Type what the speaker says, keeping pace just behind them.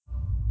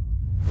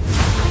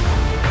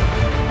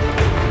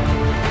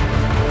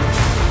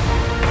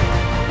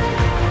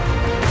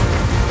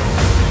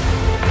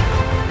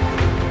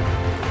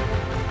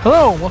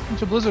Hello, and welcome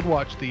to Blizzard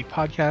Watch, the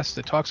podcast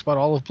that talks about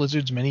all of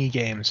Blizzard's many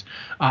games.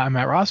 I'm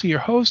Matt Rossi, your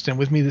host, and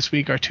with me this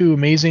week are two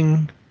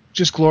amazing,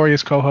 just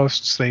glorious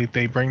co-hosts. They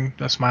bring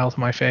a smile to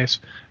my face,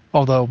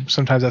 although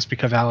sometimes that's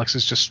because Alex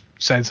has just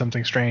said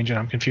something strange and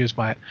I'm confused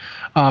by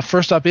it.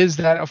 First up is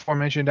that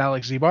aforementioned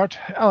Alex Zebart.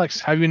 Alex,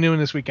 how have you been doing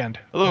this weekend?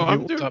 Hello,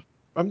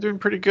 I'm doing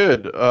pretty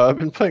good. I've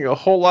been playing a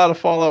whole lot of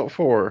Fallout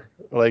 4,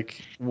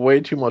 like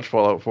way too much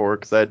Fallout 4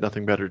 because I had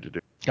nothing better to do.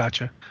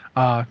 Gotcha.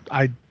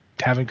 I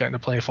haven't gotten to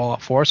play Fallout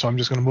 4, so I'm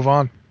just going to move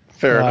on.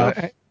 Fair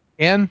enough.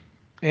 Ann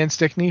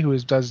Stickney, who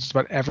does just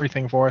about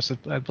everything for us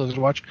at Blizzard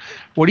Watch.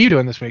 What are you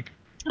doing this week?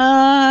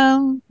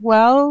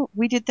 Well,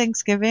 we did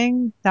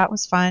Thanksgiving. That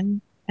was fun.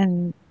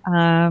 And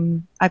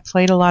I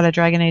played a lot of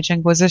Dragon Age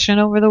Inquisition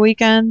over the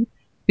weekend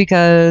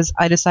because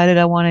I decided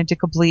I wanted to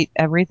complete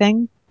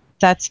everything.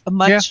 That's a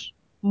much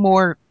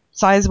more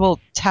sizable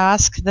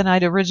task than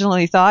I'd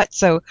originally thought.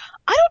 So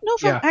I don't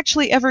know if I'm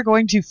actually ever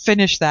going to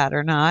finish that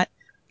or not.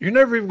 You're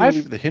never even going to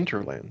leave the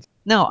Hinterlands.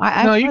 No,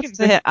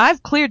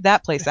 I've cleared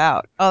that place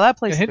out. Oh, that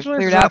place has been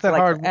cleared out for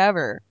like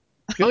forever.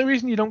 The only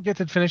reason you don't get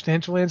to finish the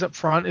Hinterlands up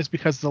front is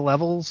because the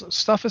levels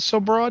stuff is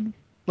so broad.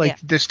 Like,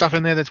 there's stuff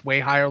in there that's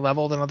way higher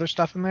level than other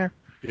stuff in there.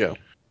 Yeah.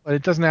 But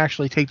it doesn't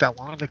actually take that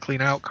long to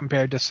clean out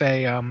compared to,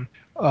 say,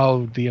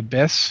 the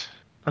Abyss.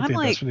 Not the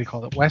Abyss, what do you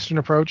call it? Western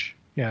Approach?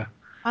 Yeah.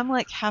 I'm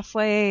like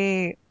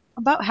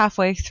about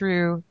halfway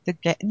through the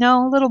game.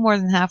 No, a little more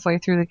than halfway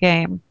through the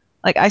game.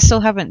 Like, I still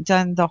haven't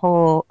done the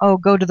whole,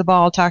 go to the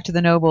ball, talk to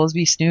the nobles,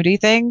 be snooty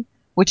thing,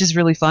 which is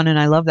really fun, and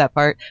I love that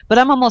part. But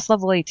I'm almost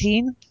level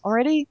 18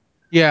 already.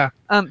 Yeah.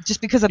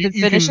 Just because I've been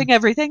finishing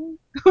everything.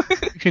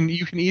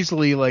 you can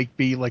easily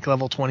be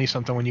level 20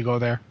 something when you go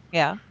there.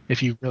 Yeah.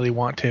 If you really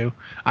want to.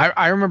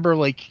 I remember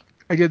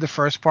I did the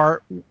first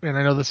part, and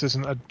I know this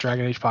isn't a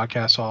Dragon Age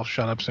podcast, so I'll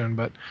shut up soon,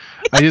 but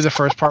I did the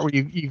first part where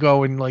you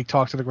go and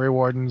talk to the Grey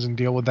Wardens and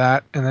deal with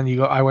that, and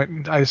then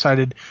I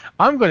decided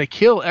I'm going to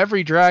kill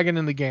every dragon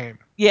in the game.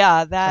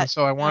 Yeah, that. And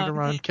so I wandered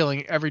around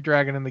killing every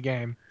dragon in the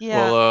game.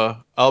 Yeah.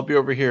 Well, I'll be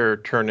over here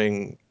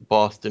turning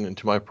Boston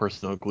into my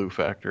personal glue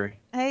factory.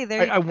 Hey,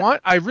 there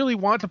I really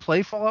want to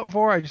play Fallout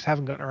 4. I just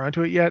haven't gotten around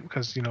to it yet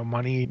because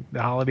money,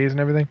 the holidays, and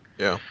everything.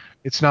 Yeah.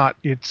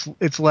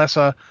 It's less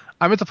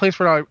I'm at the place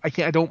where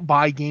I don't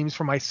buy games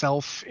for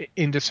myself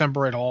in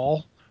December at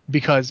all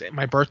because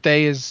my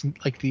birthday is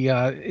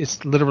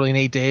it's literally in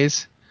 8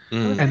 days.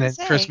 And then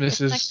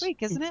Christmas is next week,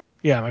 isn't it?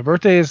 Yeah, my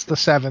birthday is the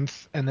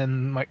 7th, and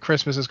then my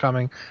Christmas is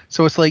coming.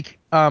 So it's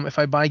if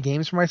I buy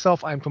games for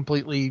myself, I'm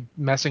completely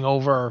messing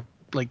over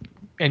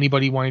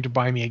anybody wanting to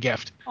buy me a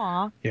gift.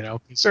 Aw.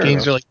 Games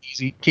are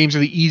easy. Games are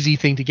the easy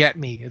thing to get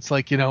me. It's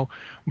when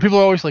people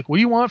are always like, "What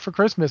do you want for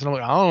Christmas?" And I'm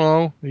like, "I don't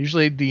know."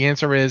 Usually the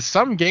answer is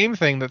some game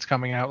thing that's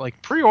coming out,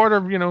 like pre-order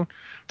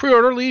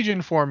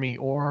Legion for me,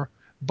 or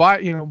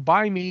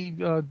buy me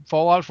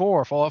Fallout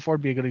 4. Fallout 4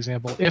 would be a good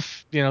example.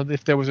 If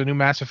there was a new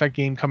Mass Effect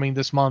game coming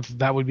this month,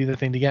 that would be the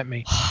thing to get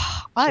me.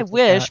 I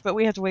wish, but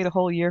we have to wait a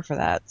whole year for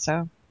that.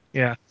 So.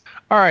 Yeah.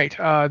 All right.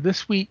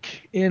 This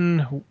week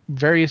in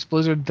various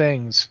Blizzard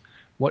things.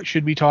 What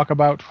should we talk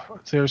about?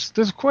 There's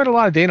quite a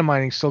lot of data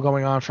mining still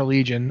going on for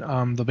Legion.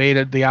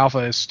 The alpha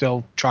is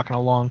still trucking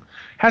along.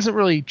 Hasn't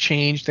really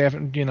changed. They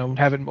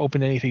haven't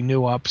opened anything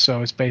new up,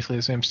 so it's basically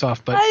the same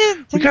stuff. But I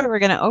didn't think they were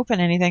going to open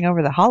anything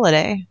over the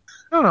holiday.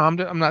 No,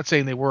 I'm not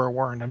saying they were or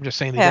weren't. I'm just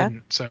saying they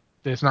didn't. So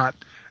there's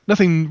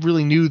nothing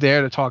really new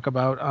there to talk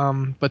about.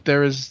 But there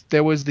was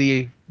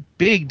the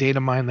big data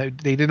mine that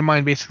they data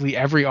mine basically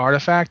every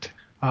artifact.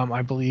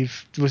 I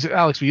believe was it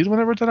Alex? Were you the one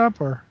that wrote that up,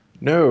 or?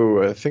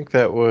 No, I think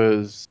that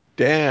was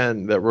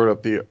Dan that wrote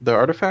up the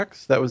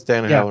artifacts. That was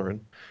Dan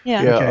Halloran.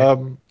 Yeah.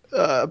 Okay.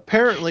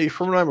 Apparently,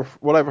 from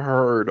what I've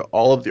heard,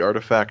 all of the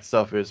artifact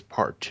stuff is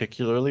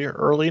particularly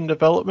early in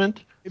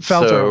development. It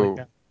felt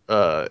early.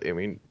 Yeah.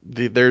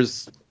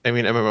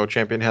 MMO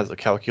Champion has a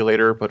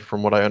calculator, but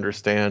from what I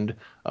understand,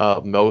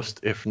 most,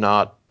 if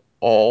not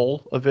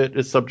all of it,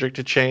 is subject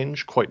to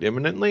change quite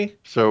imminently.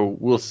 So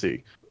we'll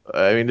see.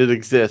 It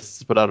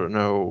exists, but I don't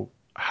know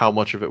how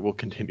much of it will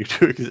continue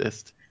to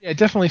exist. Yeah, it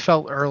definitely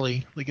felt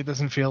early. It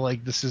doesn't feel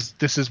like this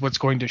is what's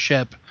going to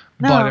ship.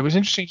 No. But it was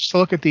interesting just to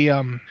look at the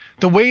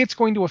way it's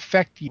going to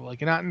affect you.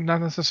 Not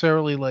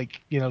necessarily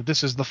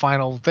this is the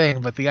final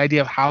thing, but the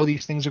idea of how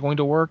these things are going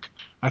to work,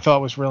 I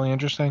thought was really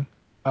interesting.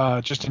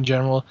 Just in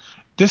general,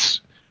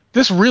 this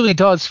really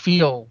does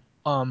feel.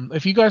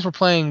 If you guys were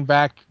playing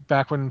back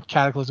when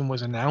Cataclysm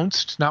was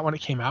announced, not when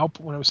it came out,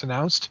 but when it was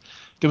announced,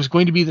 there was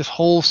going to be this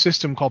whole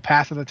system called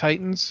Path of the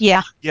Titans.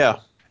 Yeah. Yeah.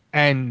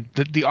 And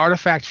the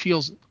artifact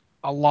feels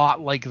a lot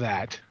like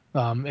that.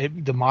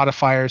 The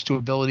modifiers to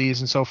abilities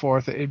and so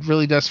forth. It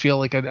really does feel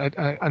like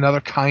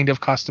another kind of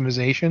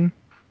customization.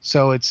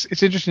 So it's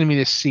interesting to me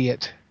to see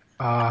it.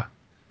 I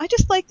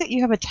just like that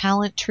you have a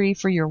talent tree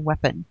for your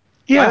weapon.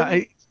 Yeah.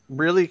 I'm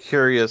really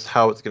curious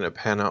how it's going to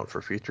pan out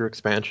for future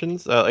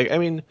expansions.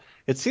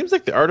 It seems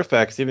like the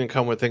artifacts even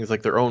come with things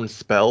like their own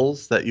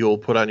spells that you'll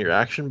put on your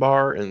action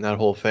bar and that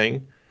whole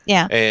thing.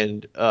 Yeah.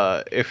 And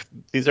if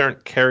these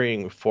aren't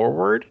carrying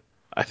forward,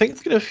 I think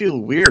it's going to feel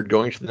weird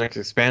going to the next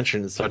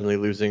expansion and suddenly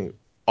losing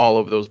all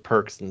of those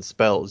perks and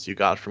spells you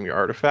got from your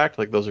artifact.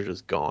 Like, those are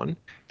just gone.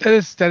 That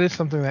is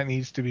something that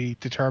needs to be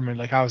determined.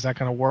 Like, how is that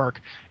going to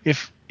work?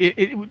 If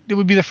it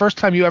would be the first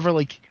time you ever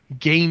like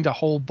gained a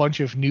whole bunch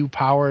of new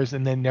powers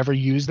and then never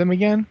used them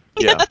again.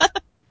 Yeah.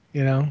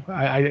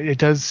 It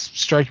does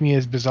strike me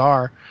as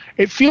bizarre.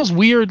 It feels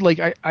weird. Like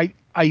I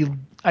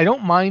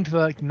don't mind the,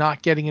 like,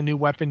 not getting a new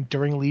weapon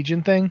during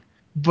Legion thing,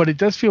 but it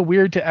does feel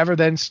weird to ever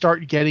then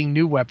start getting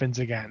new weapons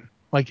again.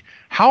 Like,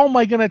 how am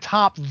I gonna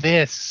top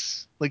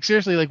this? Like,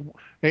 seriously, like,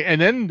 and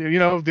then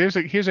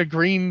here's a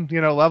green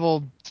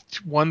level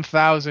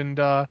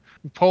 1000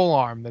 pole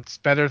arm that's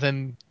better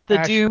than The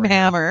Doom Ashbringer.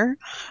 Hammer.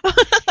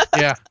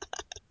 Yeah,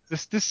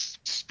 this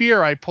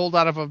spear I pulled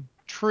out of a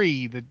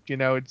tree that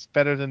it's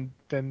better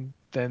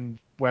than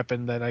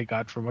weapon that I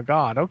got from a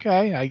god.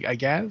 Okay, I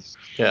guess.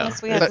 Yeah.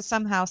 Unless we had to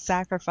somehow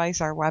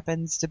sacrifice our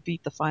weapons to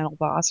beat the final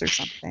boss or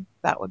something.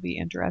 That would be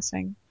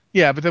interesting.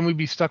 Yeah, but then we'd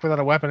be stuck without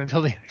a weapon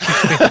until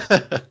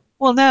the.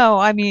 Well, no,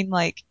 I mean,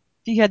 like,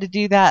 if you had to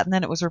do that and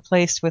then it was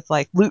replaced with,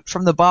 like, loot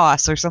from the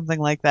boss or something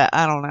like that,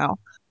 I don't know.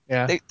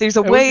 Yeah. There's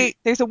a way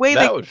that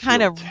they would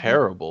kind feel of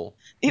terrible.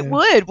 It Yeah.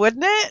 would,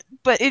 wouldn't it?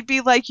 But it'd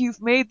be like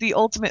you've made the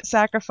ultimate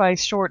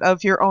sacrifice short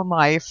of your own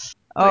life.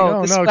 Like, Oh,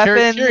 oh, this no, weapon,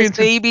 this Tyrion's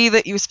baby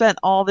that you spent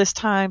all this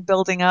time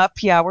building up,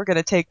 yeah, we're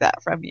gonna take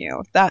that from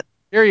you.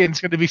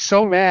 Tyrion's going to be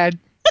so mad.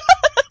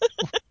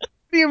 What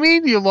do you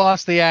mean you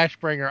lost the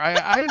Ashbringer?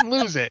 I didn't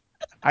lose it.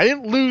 I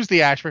didn't lose the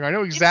Ashbringer. I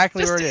know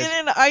exactly it's where just it is.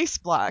 in an ice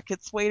block.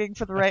 It's waiting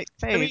for the right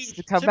phase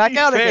to come to back be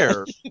out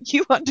fair, again.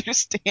 You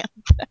understand.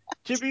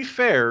 To be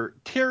fair,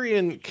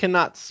 Tyrion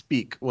cannot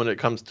speak when it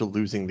comes to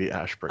losing the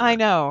Ashbringer. I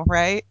know,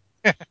 right?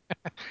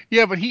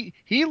 Yeah, but he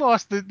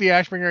lost the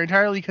Ashbringer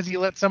entirely because he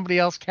let somebody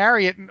else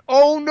carry it. And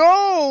oh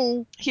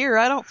no! Here,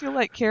 I don't feel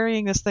like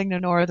carrying this thing to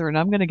Northern.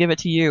 I'm gonna give it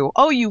to you.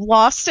 Oh, you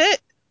lost it?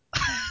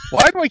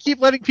 Why do I keep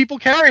letting people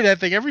carry that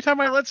thing? Every time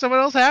I let someone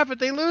else have it,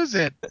 they lose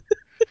it.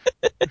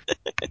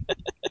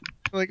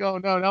 Like, oh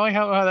no, now I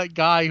have how that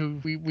guy who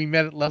we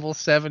met at level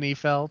 70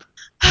 felt.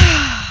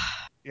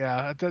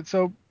 Yeah,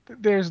 so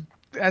there's,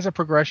 as a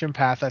progression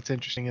path, that's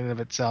interesting in and of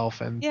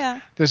itself, and Yeah.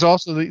 there's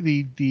also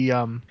the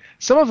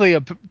some of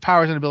the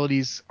powers and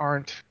abilities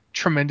aren't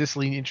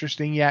tremendously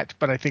interesting yet,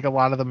 but I think a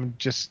lot of them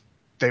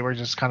they were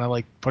just kind of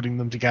like putting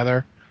them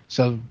together.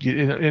 So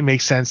it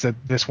makes sense that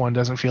this one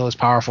doesn't feel as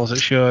powerful as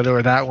it should,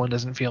 or that one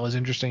doesn't feel as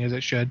interesting as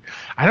it should.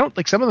 I don't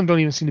like some of them don't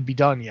even seem to be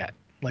done yet.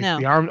 Like No.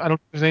 the arm, I don't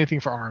think there's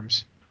anything for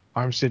arms.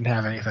 Arms didn't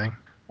have anything.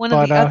 One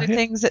of the other yeah.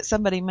 things that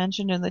somebody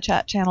mentioned in the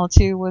chat channel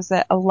too was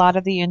that a lot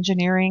of the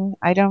engineering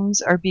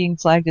items are being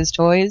flagged as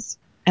toys,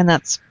 and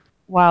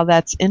while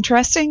that's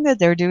interesting that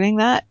they're doing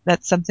that,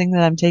 that's something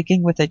that I'm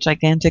taking with a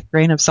gigantic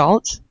grain of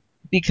salt,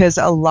 because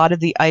a lot of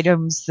the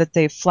items that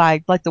they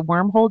flagged, like the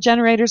wormhole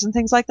generators and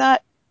things like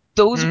that,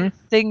 those were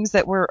things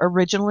that were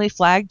originally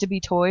flagged to be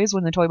toys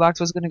when the toy box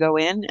was going to go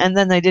in, and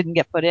then they didn't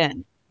get put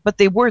in. But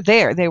they were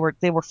there. They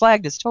were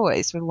flagged as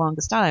toys for the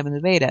longest time in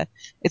the beta.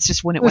 It's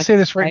just when it went. Say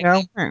this right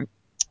now. Turn.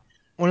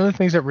 One of the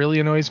things that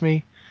really annoys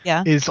me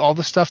Yeah. is all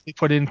the stuff they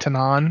put in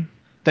Tanan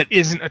that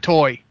isn't a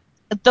toy.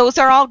 Those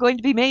are all going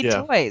to be made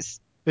Yeah. toys.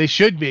 They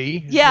should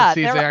be. Yeah, Let's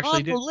see if they're they actually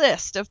on did. the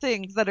list of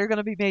things that are going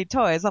to be made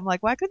toys. I'm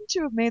like, why couldn't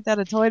you have made that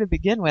a toy to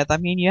begin with? I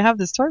mean, you have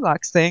this toy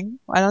box thing.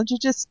 Why don't you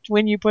just,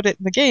 when you put it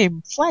in the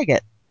game, flag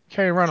it?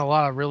 Carry around a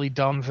lot of really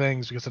dumb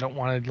things because I don't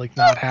want to like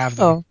not have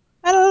them. Oh,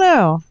 I don't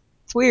know.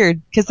 It's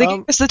weird because they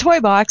give us the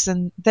toy box,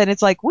 and then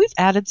it's like, we've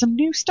added some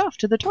new stuff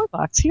to the toy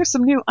box. Here's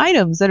some new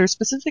items that are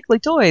specifically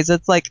toys.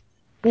 It's like,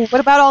 well,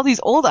 what about all these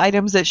old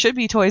items that should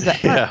be toys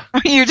that aren't?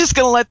 Yeah. You're just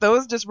going to let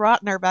those just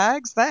rot in our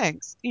bags?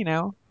 Thanks.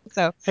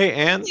 So Hey,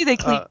 Anne, maybe they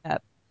clean it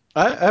up.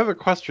 I have a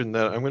question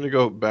that I'm going to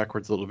go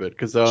backwards a little bit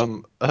because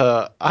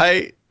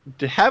I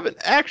haven't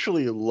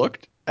actually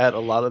looked at a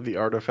lot of the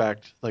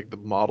artifact, like the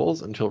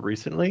models, until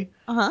recently.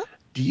 Uh-huh.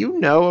 Do you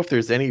know if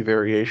there's any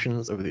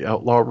variations of the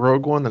Outlaw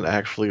Rogue one that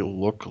actually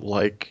look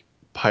like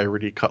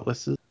piratey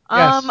cutlasses?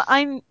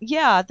 Yes.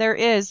 Yeah, there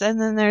is,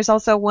 and then there's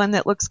also one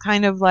that looks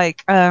kind of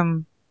like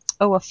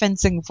a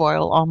fencing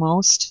foil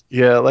almost.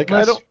 Yeah, like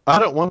I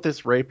don't want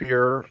this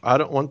rapier. I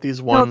don't want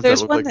these ones that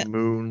look like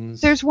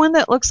moons. There's one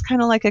that looks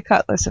kind of like a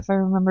cutlass, if I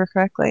remember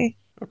correctly.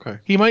 Okay.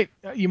 You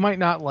might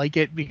not like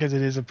it because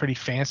it is a pretty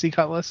fancy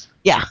cutlass.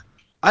 Yeah.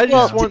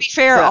 To be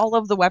fair, all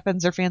of the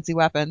weapons are fancy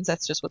weapons.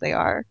 That's just what they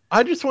are.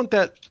 I just want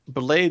that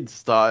blade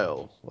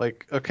style.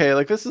 Like, okay,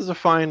 like this is a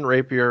fine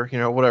rapier,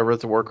 whatever.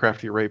 It's a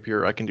Warcrafty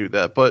rapier. I can do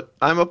that. But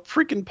I'm a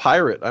freaking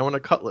pirate. I want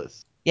a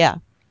cutlass. Yeah.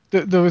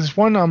 There was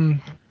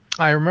one.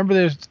 I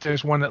remember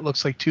there's one that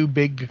looks like two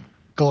big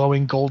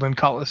glowing golden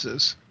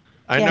cutlasses.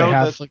 I know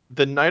that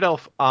the Night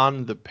Elf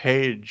on the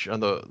page on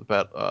the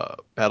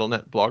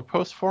Battle.net blog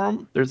post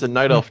forum, there's a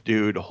Night Elf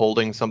dude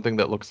holding something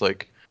that looks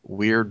like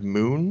weird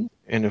moon,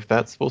 and if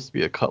that's supposed to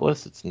be a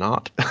cutlass, it's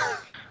not.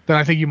 Then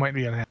I think you might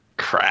be unhappy.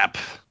 Crap.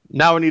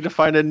 Now I need to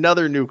find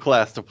another new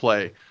class to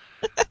play.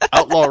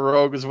 Outlaw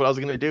Rogue is what I was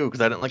going to do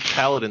because I didn't like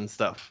Paladin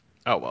stuff.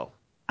 Oh well.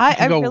 I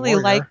can go really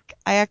warrior.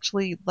 I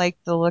actually like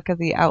the look of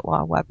the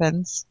outlaw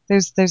weapons.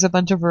 There's a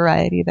bunch of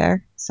variety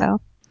there. So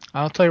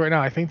I'll tell you right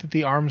now, I think that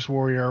the arms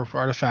warrior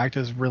artifact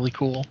is really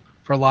cool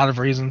for a lot of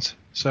reasons.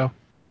 So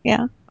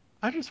yeah.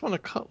 I just want a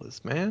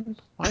cutlass, man.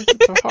 Why is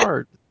it so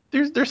hard?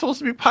 They're supposed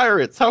to be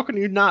pirates. How can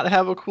you not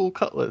have a cool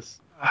cutlass?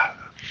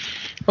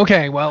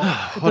 okay, well,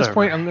 at this Whatever.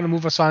 point, I'm going to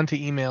move us on to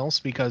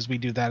emails because we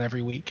do that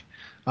every week.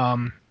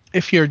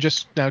 If you're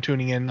just now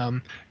tuning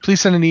in, please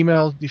send an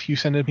email. If you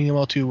send an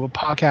email to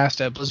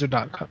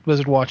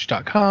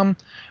podcast@blizzardwatch.com,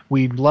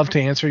 we'd love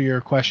to answer your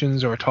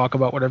questions or talk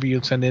about whatever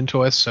you send in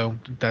to us. So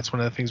that's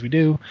one of the things we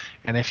do.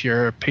 And if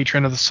you're a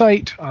patron of the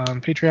site on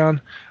Patreon,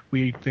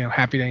 we're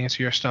happy to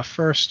answer your stuff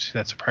first.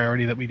 That's a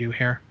priority that we do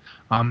here.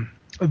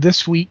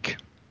 This week,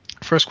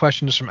 first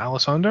question is from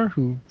Alessander,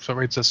 who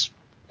rates us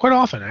quite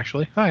often,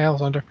 actually. Hi,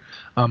 Alessander.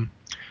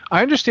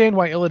 I understand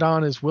why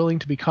Illidan is willing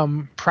to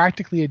become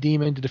practically a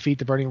demon to defeat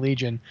the Burning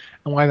Legion,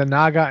 and why the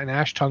Naga and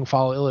Ashtung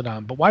follow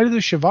Illidan. But why do the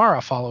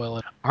Shivara follow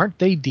Illidan? Aren't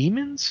they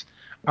demons?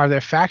 Are there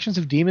factions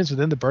of demons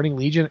within the Burning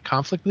Legion at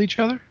conflict with each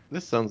other?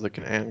 This sounds like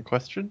an Anne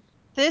question.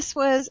 This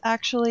was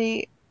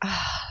actually,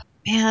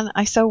 man,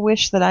 I so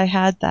wish that I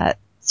had that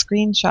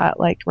screenshot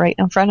like right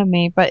in front of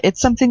me, but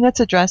it's something that's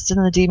addressed in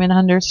the Demon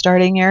Hunter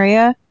starting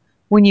area.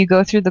 When you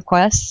go through the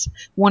quests,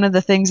 one of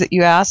the things that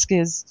you ask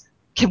is,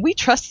 can we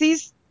trust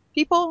these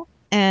people?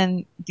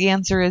 And the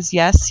answer is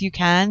yes, you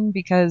can,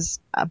 because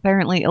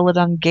apparently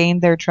Illidan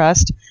gained their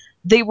trust.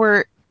 They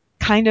were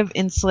kind of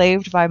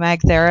enslaved by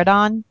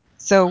Magtheridon,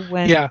 so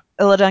when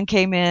Illidan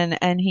came in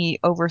and he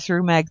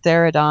overthrew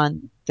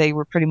Magtheridon, they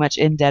were pretty much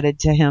indebted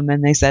to him,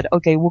 and they said,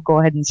 okay, we'll go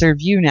ahead and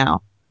serve you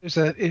now.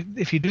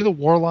 If you do the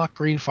Warlock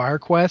Green Fire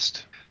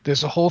quest,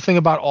 there's a whole thing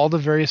about all the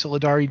various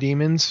Illidari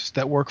demons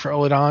that work for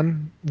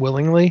Illidan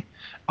willingly.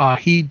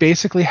 He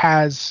basically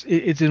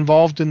it's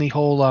involved in the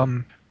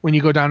whole when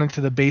you go down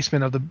into the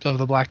basement of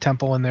the Black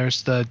Temple, and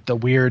there's the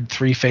weird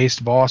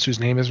three-faced boss whose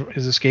name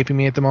is escaping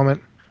me at the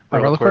moment.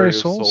 Reliquary of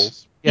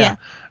Souls. Yeah.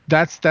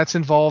 That's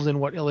involved in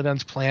what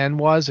Illidan's plan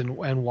was, and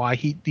why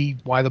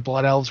why the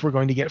Blood Elves were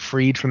going to get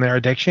freed from their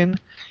addiction.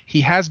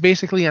 He has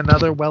basically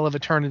another Well of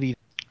Eternity.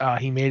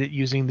 He made it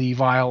using the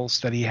vials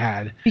that he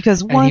had.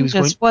 Because one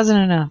wasn't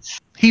enough.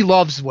 He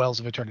loves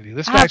Wells of Eternity.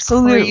 This guy's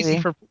crazy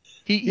for...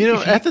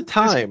 At the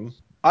time,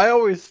 I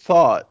always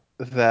thought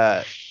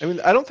that... I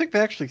mean, I don't think they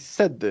actually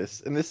said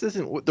this, and this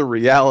isn't the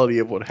reality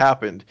of what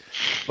happened,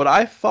 but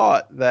I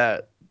thought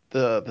that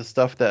the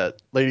stuff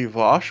that Lady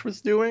Vosh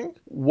was doing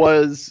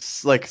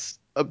was, like,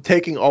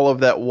 taking all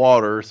of that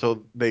water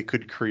so they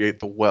could create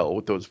the well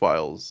with those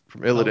vials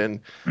from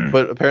Illidan,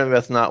 but apparently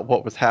that's not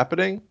what was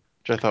happening,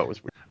 which I thought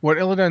was weird. What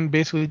Illidan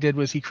basically did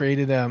was he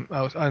created an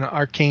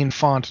arcane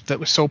font that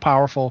was so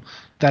powerful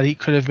that he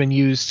could have been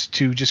used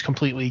to just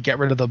completely get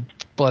rid of the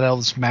Blood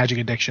Elves' magic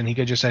addiction. He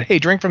could just say, hey,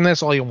 drink from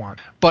this all you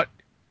want. But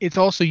it's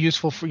also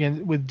useful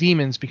with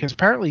demons, because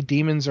apparently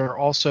demons are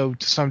also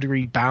to some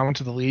degree bound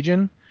to the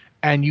Legion,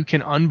 and you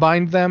can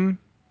unbind them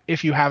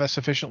if you have a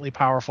sufficiently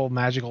powerful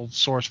magical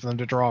source for them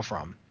to draw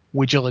from,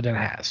 which Illidan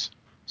has.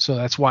 So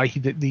that's why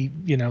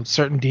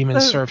certain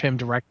demons serve him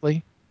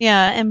directly.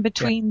 Yeah, and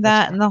between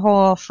that and the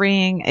whole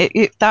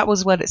freeing, that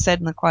was what it said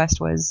in the quest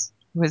was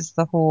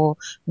the whole,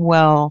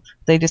 well,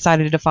 they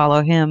decided to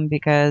follow him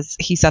because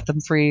he set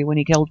them free when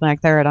he killed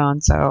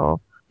Magtheridon,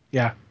 so...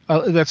 Yeah,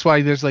 that's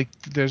why there's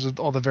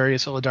all the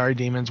various Illidari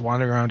demons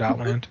wandering around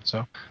Outland,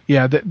 so...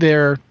 Yeah,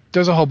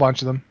 there's a whole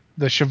bunch of them.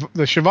 The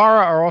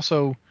Shivara are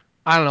also...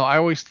 I don't know, I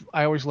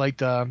always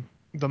liked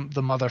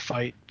the mother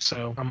fight,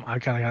 so I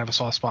kind of have a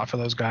soft spot for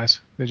those guys.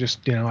 They're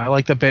just, I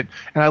like the bit,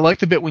 and I like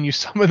the bit when you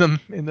summon them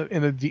in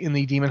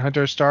the Demon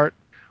Hunter start,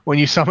 when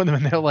you summon them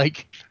and they're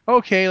like,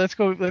 okay, let's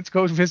go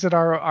visit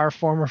our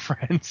former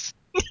friends.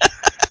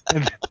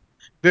 And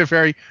they're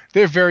very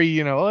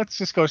let's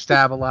just go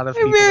stab a lot of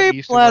people that we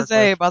used to work with.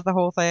 Blasé about the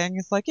whole thing.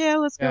 It's like, yeah,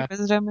 let's go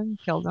visit them and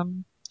kill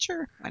them.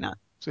 Sure, why not?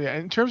 So yeah,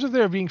 in terms of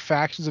there being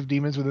factions of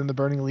demons within the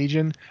Burning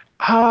Legion,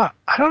 I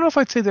don't know if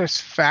I'd say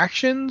there's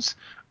factions.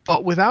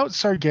 But without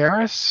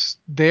Sargeras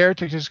there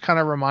to just kind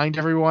of remind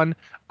everyone,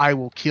 I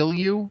will kill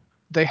you,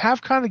 they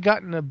have kind of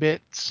gotten a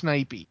bit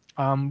snipey.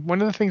 One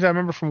of the things I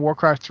remember from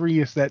Warcraft 3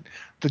 is that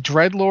the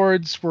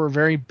Dreadlords were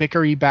very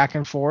bickery back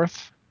and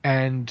forth,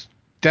 and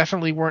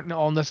definitely weren't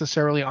all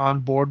necessarily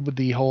on board with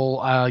the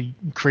whole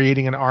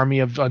creating an army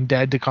of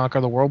undead to conquer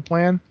the world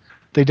plan.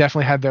 They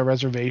definitely had their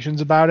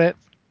reservations about it.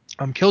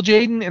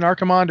 Kil'jaeden and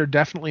Archimonde are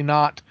definitely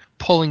not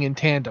pulling in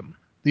tandem.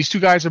 These two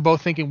guys are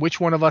both thinking, which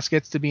one of us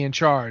gets to be in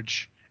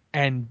charge?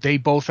 And they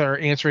both are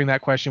answering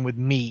that question with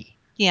me.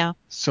 Yeah.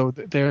 So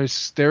there's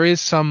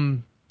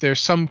some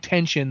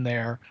tension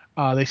there.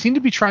 They seem to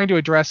be trying to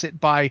address it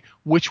by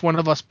which one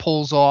of us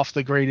pulls off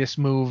the greatest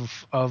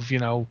move of,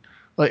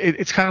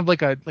 it's kind of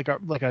like a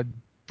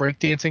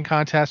breakdancing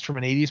contest from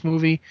an 80s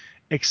movie,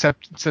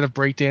 except instead of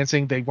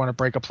breakdancing, they want to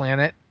break a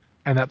planet,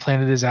 and that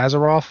planet is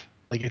Azeroth.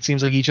 Like, it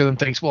seems like each of them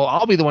thinks, well,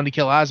 I'll be the one to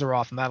kill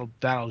Azeroth, and that'll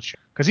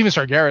because even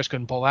Sargeras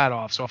couldn't pull that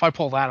off. So if I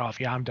pull that off,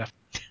 yeah, I'm definitely.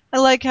 I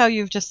like how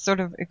you've just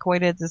sort of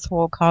equated this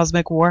whole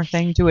cosmic war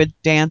thing to a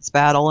dance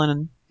battle,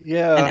 and an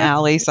Yeah.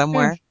 alley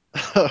somewhere.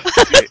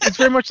 It's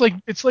very much like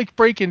it's like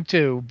Breakin'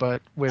 2,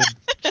 but with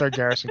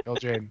Sargeras and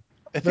Kil'jaeden.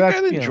 I But think that's,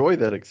 I'd enjoy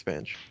that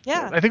expansion.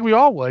 Yeah. I think we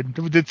all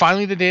would.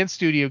 Finally, the dance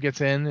studio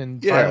gets in,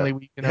 and Yeah, finally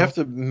we, you have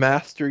to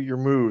master your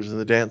moves in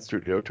the dance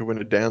studio to win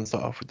a dance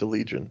off with the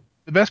Legion.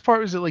 The best part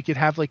was that like you'd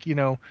have like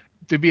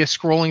there'd be a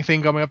scrolling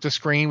thing coming up the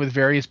screen with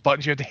various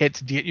buttons you have to hit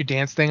to get your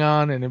dance thing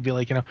on, and it'd be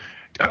like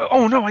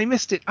oh no, I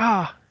missed it,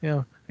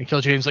 and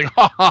Kil'jaeden's like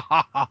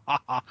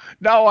ha,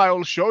 now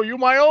I'll show you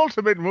my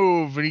ultimate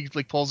move, and he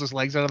like pulls his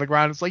legs out of the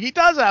ground. It's like he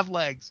does have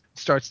legs.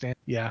 Starts dancing.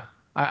 Yeah,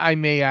 I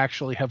may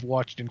actually have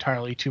watched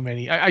entirely too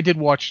many. I did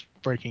watch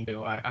Breaking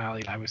 2.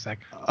 I was like,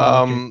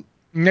 okay.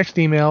 Next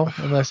email,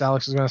 unless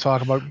Alex is going to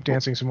talk about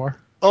dancing some more.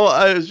 Oh,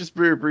 I was just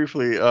very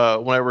briefly,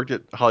 when I worked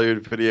at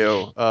Hollywood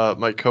Video,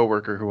 my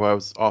coworker, who I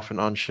was often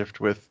on shift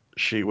with,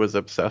 she was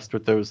obsessed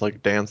with those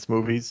like dance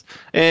movies,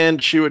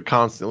 and she would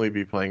constantly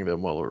be playing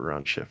them while we were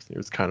on shift. It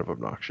was kind of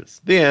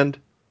obnoxious. The end.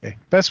 Okay.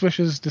 Best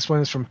wishes. This one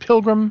is from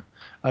Pilgrim,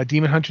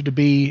 Demon Hunter to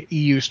be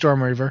EU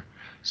Stormreaver.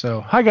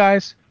 So, hi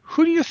guys.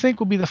 Who do you think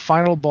will be the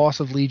final boss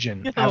of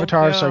Legion? Oh,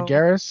 Avatar no.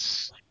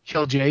 Sargeras,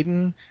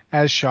 Kil'jaeden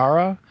as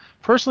Shara?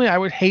 Personally, I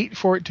would hate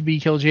for it to be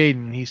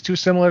Kil'jaeden. He's too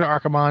similar to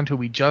Archimonde, who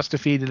we just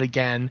defeated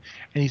again,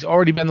 and he's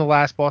already been the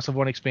last boss of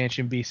one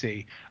expansion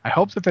BC. I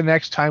hope that the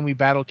next time we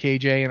battle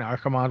KJ and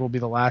Archimonde will be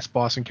the last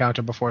boss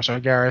encounter before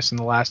Sargeras in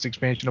the last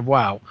expansion of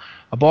WoW.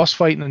 A boss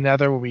fight in the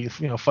Nether where we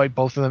fight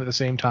both of them at the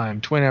same time,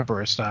 Twin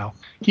Emperor style.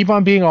 Keep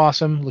on being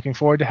awesome. Looking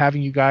forward to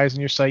having you guys on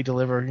your site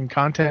delivering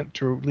content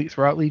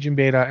throughout Legion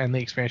Beta and the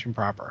expansion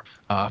proper.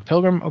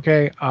 Pilgrim,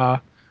 okay.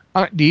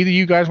 Do either of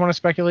you guys want to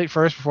speculate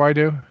first before I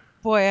do?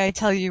 Boy, I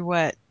tell you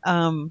what,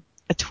 a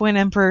Twin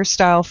Emperor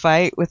style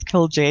fight with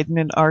Kil'jaeden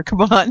and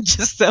Archimonde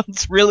just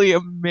sounds really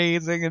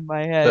amazing in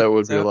my head. That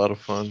would be a lot of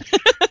fun.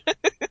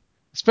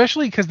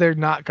 Especially because they're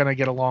not going to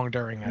get along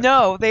during it.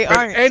 No, they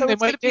aren't. And So they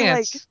it's gonna might be like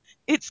dance.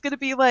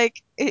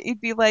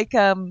 it'd be like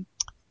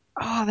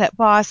that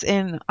boss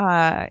in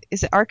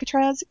is it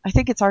Alcatraz? I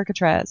think it's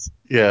Alcatraz.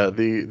 Yeah,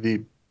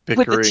 the With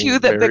the bickering two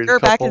that married bicker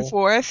back and couple.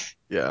 forth.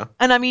 Yeah.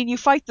 And I mean, you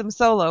fight them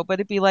solo, but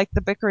it'd be like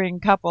the bickering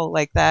couple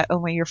like that,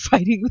 only you're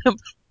fighting them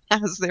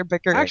as they're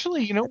bickering.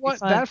 Actually, you know That'd be what?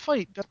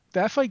 fun.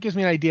 That fight gives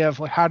me an idea of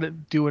like how to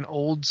do an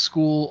old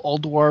school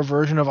Ulduar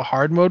version of a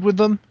hard mode with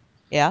them.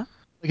 Yeah.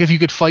 Like if you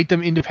could fight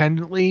them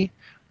independently,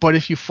 but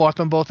if you fought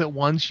them both at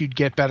once, you'd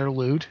get better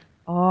loot.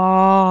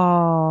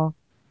 Oh,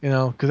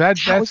 Because that would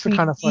that's the be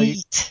kind of fight.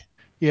 neat.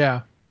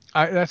 Yeah,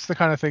 that's the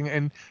kind of thing.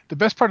 And the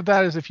best part of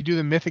that is if you do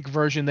the mythic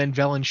version, then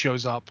Velen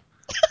shows up,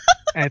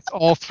 and it's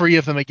all three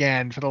of them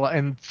again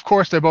and of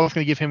course they're both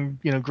going to give him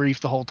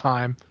grief the whole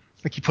time.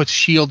 Like he puts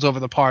shields over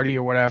the party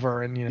or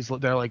whatever, and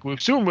they're like, well,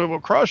 "Soon we will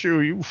crush you,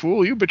 you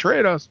fool! You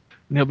betrayed us."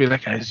 And he'll be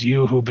like, "It's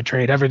you who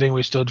betrayed everything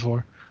we stood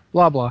for."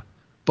 Blah blah.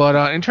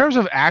 But in terms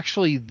of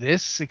actually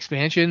this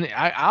expansion,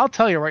 I'll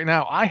tell you right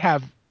now, I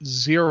have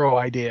zero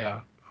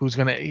idea who's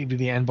going to be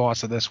the end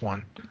boss of this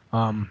one.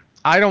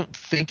 I don't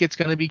think it's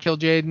going to be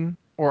Kil'jaeden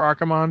or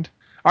Archimonde.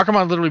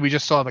 Archimonde, literally, we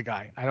just saw the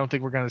guy. I don't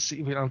think we're going to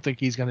see. We don't think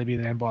he's going to be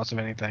the end boss of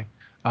anything.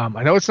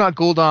 I know it's not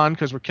Gul'dan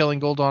because we're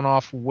killing Gul'dan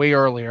off way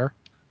earlier.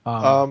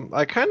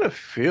 I kind of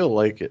feel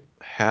like it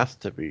has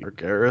to be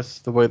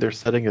Sargeras the way they're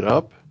setting it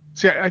up.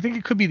 See, I think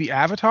it could be the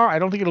Avatar. I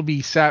don't think it'll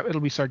be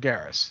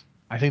Sargeras.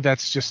 I think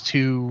that's just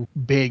too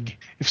big.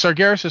 If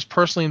Sargeras is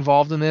personally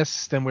involved in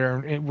this, then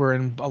we're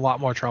in a lot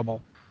more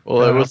trouble.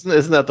 Well,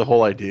 isn't that the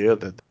whole idea,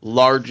 that the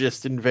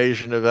largest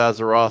invasion of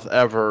Azeroth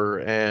ever,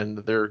 and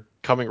they're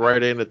coming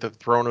right in at the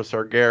throne of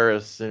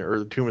Sargeras or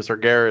the tomb of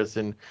Sargeras,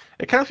 and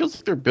it kind of feels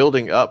like they're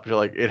building up to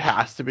like it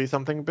has to be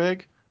something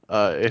big.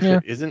 If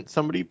it isn't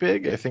somebody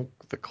big, I think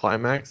the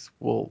climax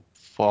will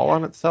fall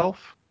on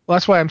itself. Well,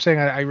 that's why I'm saying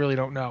I really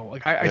don't know.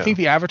 Like I think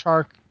the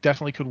Avatar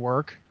definitely could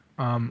work.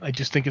 I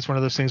just think it's one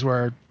of those things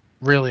where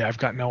really I've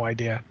got no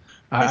idea.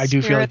 I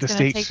do feel like the going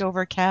to stakes. take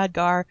over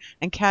Khadgar,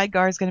 and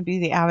Khadgar is going to be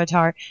the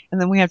Avatar,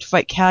 and then we have to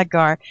fight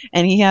Khadgar,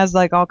 and he has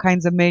like all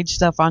kinds of mage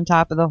stuff on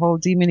top of the whole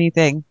demony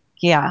thing.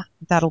 Yeah,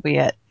 that'll be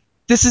it.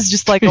 This is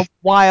just like a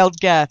wild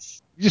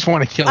guess. You just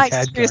want to kill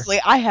Khadgar. Seriously,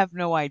 I have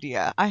no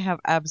idea. I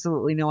have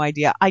absolutely no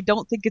idea. I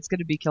don't think it's going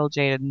to be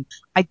Kil'jaeden.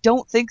 I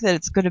don't think that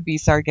it's going to be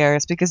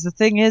Sargeras, because the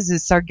thing is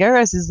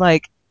Sargeras is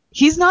like,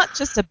 he's not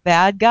just a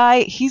bad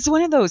guy. He's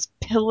one of those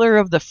pillar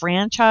of the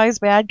franchise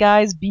bad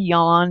guys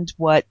beyond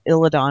what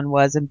Illidan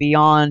was and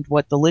beyond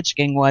what the Lich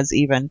King was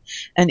even.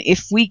 And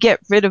if we get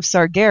rid of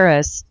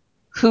Sargeras,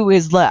 who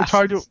is left?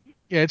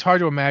 It's hard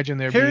to imagine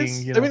there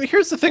being. I mean,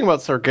 here's the thing about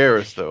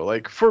Sargeras, though.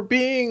 Like, for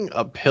being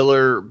a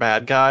pillar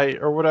bad guy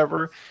or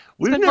whatever,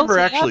 we've never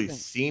actually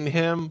seen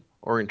him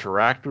or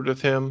interacted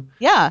with him.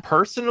 Yeah.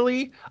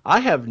 Personally,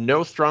 I have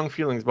no strong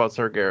feelings about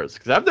Sargeras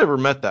because I've never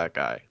met that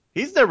guy.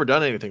 He's never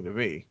done anything to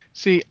me.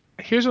 See,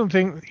 here's one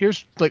thing.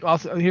 Here's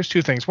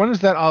two things. One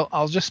is that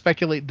I'll just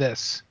speculate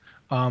this.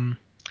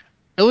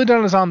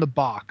 Illidan is on the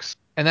box,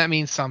 and that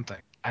means something.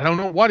 I don't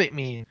know what it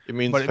means. It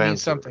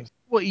means something.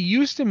 Well, it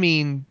used to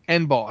mean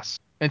end boss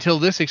until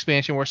this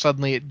expansion, where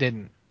suddenly it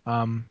didn't.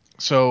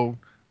 So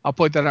I'll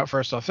point that out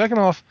first off. Second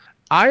off,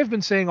 I've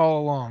been saying all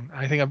along,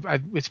 I think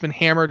it's been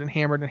hammered and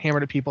hammered and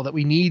hammered at people that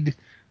we need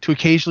to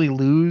occasionally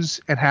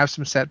lose and have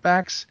some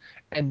setbacks.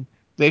 And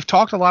they've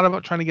talked a lot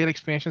about trying to get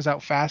expansions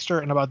out faster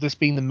and about this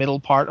being the middle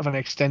part of an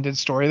extended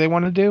story they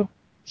want to do.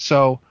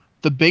 So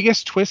the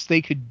biggest twist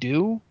they could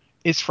do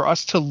is for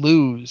us to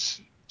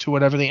lose to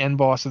whatever the end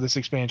boss of this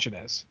expansion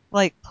is.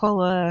 Like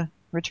pull a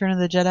Return of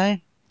the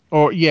Jedi?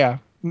 Or, yeah,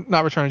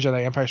 not Return of the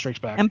Jedi, Empire Strikes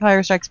Back.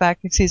 Empire Strikes Back,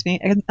 excuse me.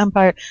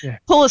 Empire. Yeah.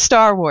 Pull a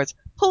Star Wars.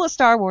 Pull a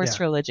Star Wars Yeah.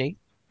 trilogy.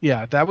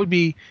 Yeah, that would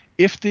be,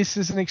 if this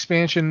is an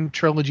expansion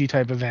trilogy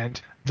type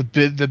event,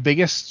 the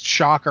biggest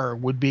shocker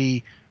would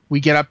be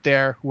we get up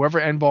there, whoever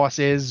end boss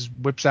is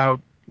whips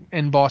out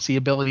end bossy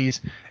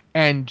abilities,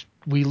 and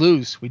we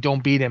lose. We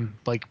don't beat him.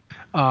 Like,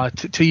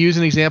 to use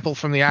an example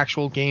from the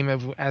actual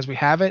game as we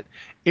have it,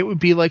 it would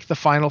be like the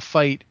final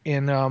fight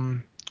in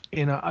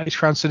Ice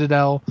Crown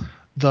Citadel,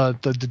 the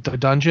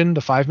dungeon,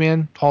 the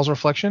 5-man Hall's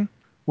Reflection,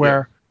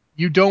 where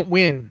you don't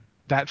win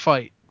that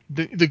fight.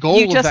 The goal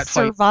You of just that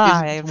fight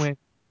survive. isn't to win.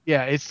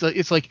 Yeah,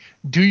 it's like,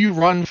 do you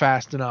run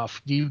fast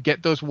enough? Do you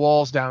get those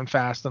walls down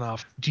fast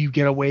enough? Do you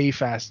get away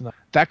fast enough?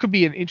 That could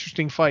be an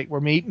interesting fight where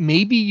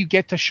maybe you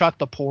get to shut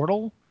the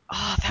portal,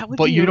 Oh, that would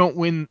but be. you don't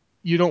win.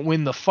 You don't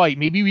win the fight.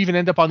 Maybe you even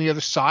end up on the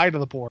other side of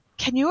the portal.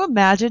 Can you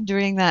imagine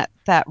doing that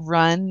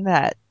run,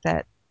 that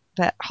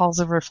Halls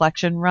of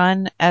Reflection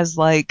run, as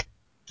like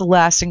the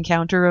last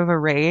encounter of a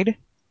raid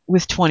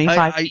with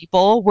 25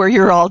 people, where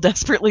you're all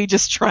desperately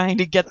just trying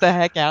to get the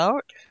heck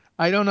out?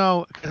 I don't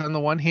know, because on the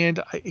one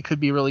hand, it could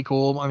be really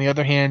cool. On the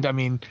other hand, I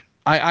mean,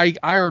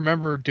 I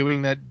remember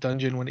doing that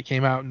dungeon when it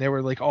came out, and there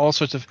were like all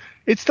sorts of.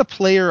 It's the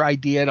player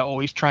idea to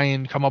always try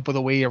and come up with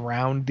a way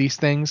around these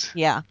things.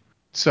 Yeah.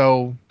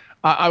 So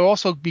I would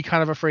also be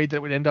kind of afraid that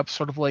it would end up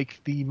sort of like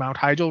the Mount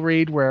Hyjal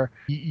raid, where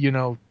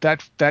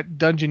that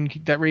dungeon,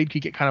 that raid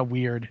could get kind of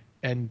weird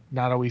and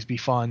not always be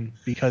fun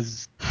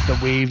because the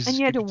waves And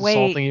you had to keep wait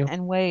assaulting you.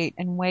 and wait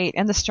and wait.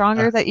 And the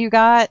stronger that you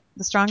got,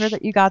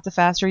 the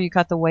faster you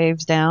cut the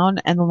waves down,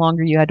 and the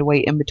longer you had to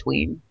wait in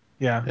between.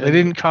 Yeah, they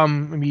didn't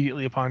come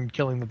immediately upon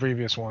killing the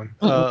previous one.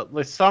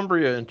 Like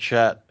Sombria in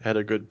chat had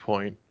a good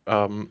point.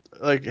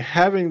 Like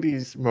having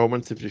these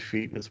moments of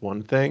defeat is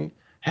one thing.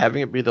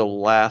 Having it be the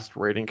last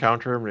raid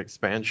encounter of an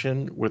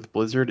expansion with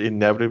Blizzard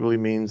inevitably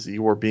means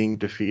you are being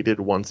defeated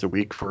once a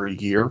week for a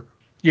year.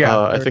 Yeah,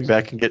 I think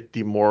that can get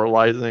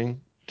demoralizing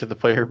to the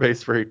player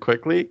base very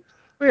quickly.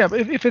 Yeah,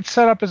 but if it's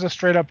set up as a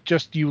straight up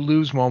just you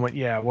lose moment,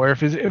 yeah. Where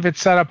if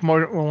it's set up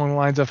more along the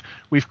lines of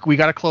we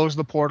got to close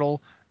the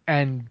portal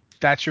and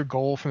that's your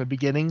goal from the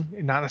beginning,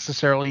 and not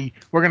necessarily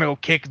we're gonna go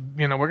kick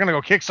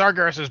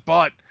Sargeras's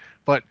butt,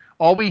 but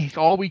all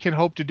we can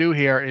hope to do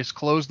here is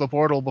close the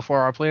portal before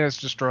our planet's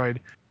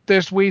destroyed.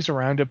 There's ways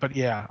around it, but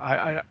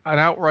yeah, an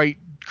outright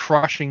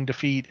crushing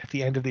defeat at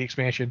the end of the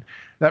expansion,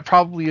 that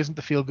probably isn't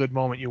the feel good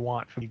moment you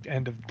want for the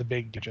end of the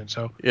big dungeon.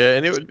 So yeah,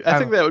 and I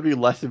think that would be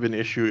less of an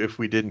issue if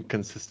we didn't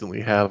consistently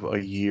have a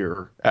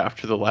year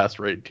after the last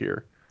raid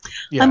tier.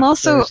 Yeah, I'm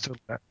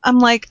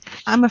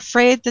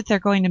afraid that they're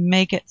going to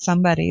make it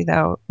somebody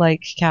though,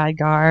 like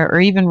Khadgar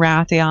or even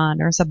Wrathion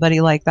or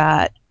somebody like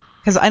that,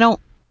 because I don't.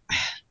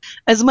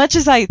 As much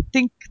as I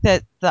think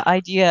that the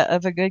idea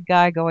of a good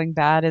guy going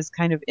bad is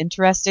kind of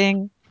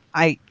interesting,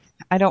 I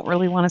don't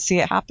really want to see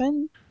it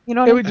happen. You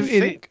know what I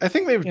mean? I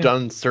think they've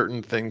done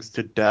certain things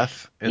to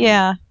death,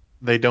 and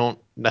they don't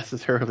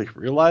necessarily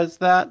realize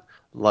that.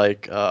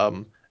 Like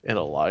an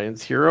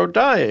Alliance hero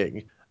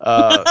dying.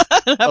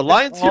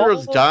 Alliance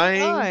heroes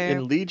dying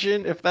in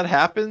Legion, if that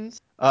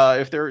happens,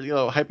 if they're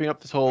hyping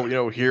up this whole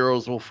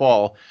heroes will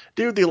fall,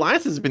 dude, the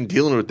Alliance has been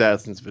dealing with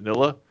that since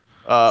vanilla.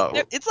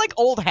 It's like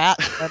old hat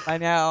by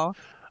now.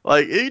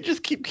 Like you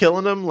just keep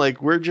killing them.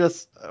 Like we're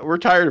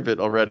tired of it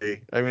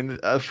already. I mean,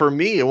 for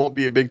me, it won't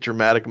be a big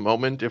dramatic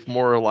moment if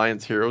more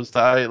Alliance heroes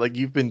die. Like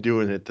you've been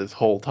doing it this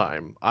whole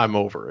time. I'm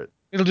over it.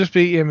 It'll just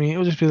be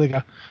like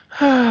a.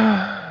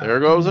 There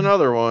goes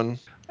another one.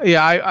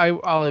 Yeah,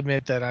 I'll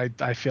admit that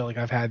I feel like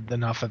I've had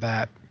enough of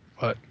that.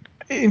 But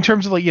in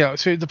terms of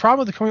so the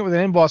problem with coming up with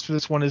an end boss for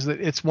this one is that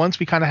it's once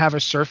we kind of have a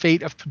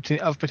surfeit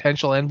of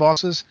potential end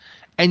bosses,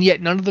 and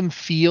yet none of them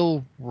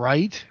feel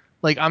right.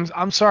 Like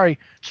I'm sorry,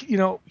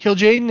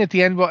 Kil'jaeden at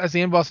the end as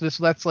the end boss of this.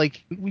 That's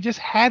like we just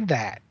had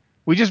that.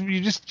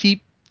 You just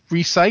keep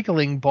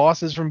recycling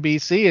bosses from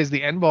BC as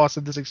the end boss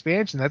of this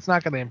expansion. That's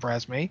not going to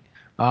impress me.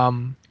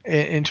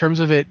 In terms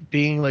of it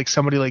being like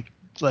somebody like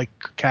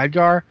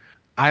Khadgar,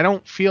 I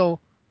don't feel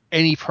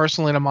any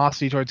personal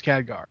animosity towards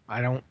Khadgar.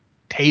 I don't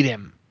hate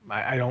him.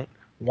 I don't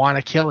want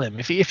to kill him.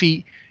 If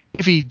he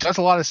does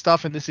a lot of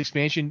stuff in this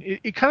expansion,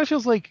 it kind of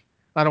feels like.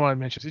 I don't want to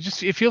mention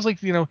it. It feels like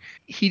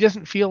he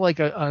doesn't feel like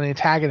an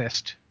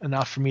antagonist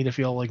enough for me to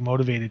feel like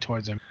motivated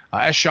towards him.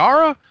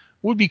 Azshara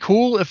would be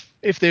cool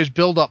if there's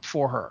build up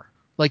for her.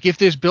 Like if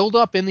there's build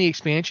up in the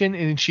expansion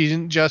and she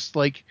isn't just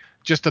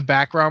a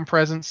background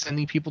presence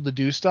sending people to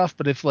do stuff,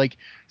 but if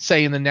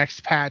say in the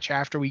next patch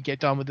after we get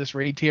done with this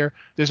raid tier,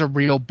 there's a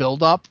real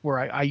build up where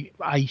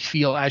I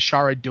feel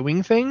Azshara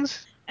doing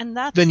things. And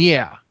then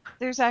yeah.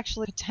 There's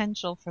actually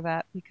potential for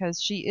that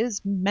because she is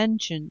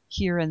mentioned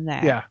here and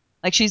there. Yeah.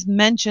 Like she's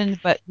mentioned,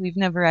 but we've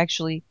never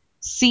actually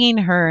seen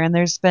her, and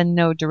there's been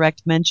no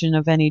direct mention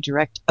of any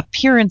direct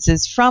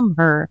appearances from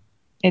her.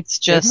 It's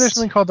Isn't there just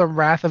something called the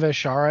Wrath of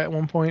Ashara at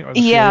one point, or the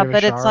yeah, Fury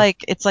of but Ashara?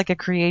 it's like a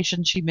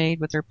creation she made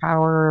with her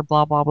power, or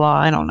blah blah blah.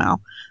 I don't know,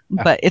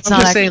 Yeah. but it's I'm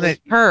not just saying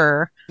actually that.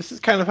 her. This is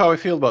kind of how I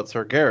feel about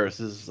Sargeras.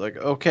 Is like,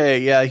 okay,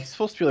 yeah, he's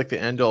supposed to be like the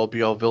end-all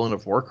be-all villain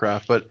of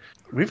Warcraft, but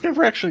we've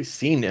never actually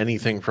seen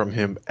anything from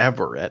him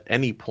ever at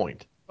any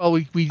point. Well,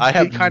 we I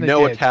have kind of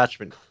no did.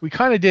 attachment. We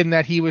kind of did in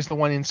that he was the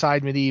one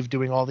inside Medivh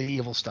doing all the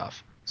evil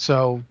stuff.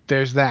 So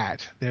there's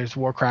that. There's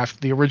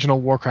Warcraft, the original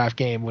Warcraft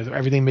game with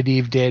everything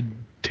Medivh did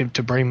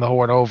to bring the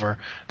Horde over.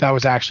 That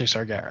was actually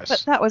Sargeras.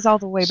 But that was all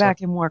the way So-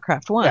 back in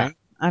Warcraft 1. Yeah.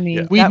 I mean,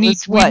 Yeah. We that need-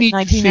 was we what, need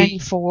to see-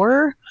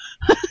 1994?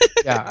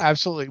 Yeah,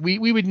 absolutely.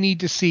 We would need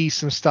to see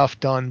some stuff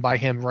done by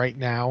him right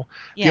now.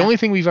 Yeah. The only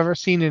thing we've ever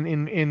seen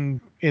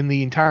in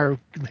the entire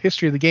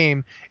history of the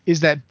game is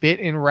that bit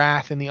in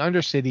Wrath in the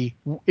Undercity.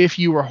 If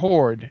you were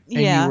Horde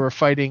and Yeah. you were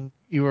fighting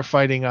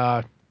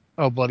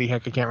oh bloody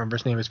heck, I can't remember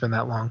his name. It's been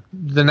that long.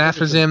 The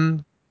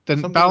Nathrazim,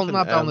 something not with an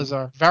M.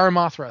 Balnazar,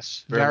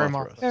 Varimothras.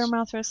 Varimothras.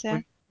 Paramothras,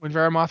 yeah. When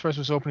Varimothras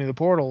was opening the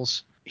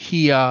portals,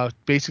 he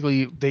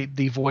basically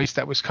the voice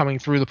that was coming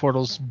through the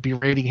portals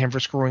berating him for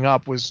screwing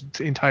up was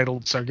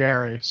entitled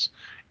Sargeras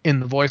in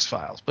the voice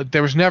files, but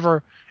there was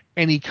never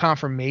any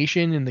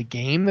confirmation in the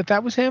game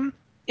that was him.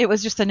 It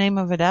was just the name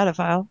of a data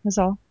file, is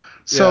all.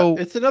 So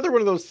yeah, it's another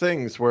one of those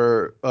things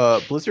where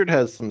Blizzard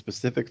has some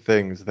specific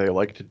things they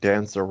like to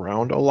dance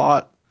around a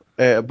lot,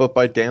 but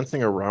by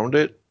dancing around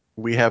it,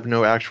 we have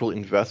no actual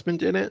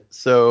investment in it,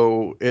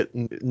 so it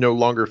no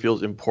longer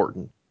feels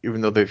important,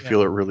 even though they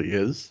feel it really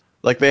is.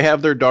 Like, they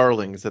have their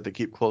darlings that they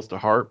keep close to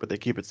heart, but they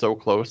keep it so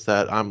close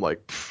that I'm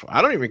like,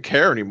 I don't even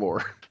care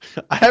anymore.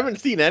 I haven't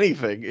seen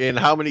anything in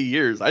how many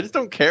years. I just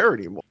don't care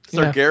anymore.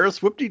 Yeah.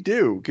 Sargeras,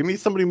 whoop-de-doo. Give me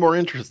somebody more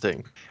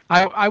interesting.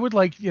 I would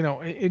like,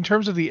 in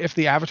terms of if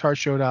the Avatar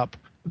showed up,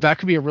 that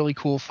could be a really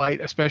cool fight,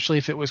 especially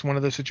if it was one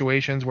of those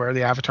situations where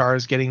the Avatar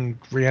is getting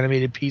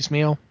reanimated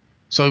piecemeal.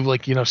 So,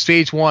 like,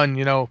 stage 1,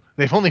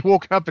 they've only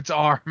woken up its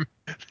arm.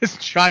 This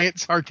giant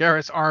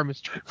Sargeras arm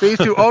is phase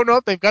 2. Oh,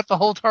 no, they've got the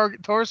whole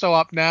torso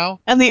up now.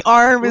 And the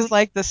arm is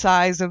like the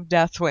size of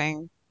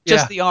Deathwing.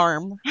 Just Yeah. the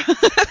arm.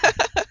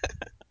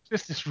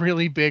 Just this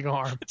really big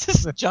arm. It's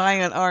this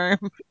giant arm.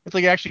 It's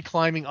like actually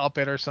climbing up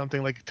it or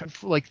something, like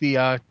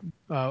the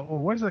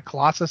what is it,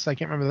 Colossus? I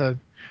can't remember the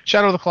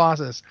Shadow of the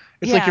Colossus.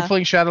 It's like you're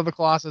playing Shadow of the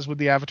Colossus with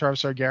the Avatar of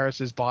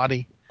Sargeras'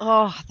 body.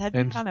 Oh, that'd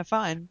be kind of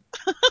fun.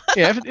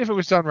 Yeah, if it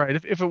was done right.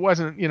 If it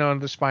wasn't,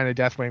 the spine of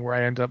Deathwing, where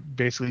I end up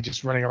basically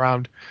just running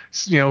around,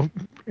 thunder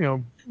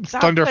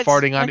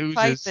farting on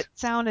oozes. That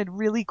sounded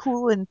really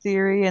cool in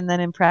theory, and then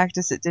in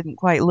practice, it didn't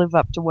quite live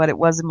up to what it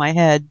was in my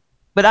head.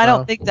 But I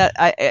don't think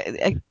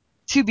that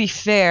to be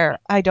fair,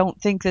 I don't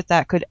think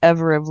that could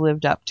ever have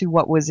lived up to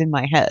what was in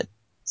my head.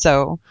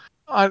 So.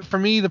 For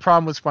me, the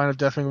problem with Spine of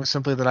Deathwing was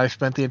simply that I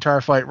spent the entire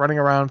fight running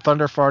around,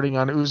 thunder farting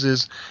on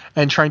oozes,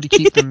 and trying to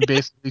keep them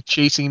basically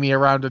chasing me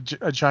around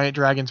a giant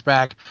dragon's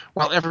back,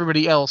 while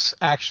everybody else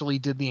actually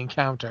did the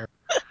encounter.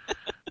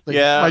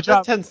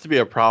 That tends to be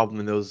a problem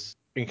in those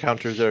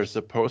encounters that are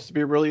supposed to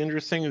be really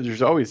interesting.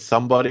 There's always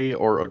somebody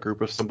or a group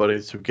of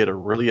somebodies who get a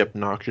really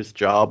obnoxious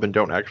job and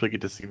don't actually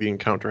get to see the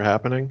encounter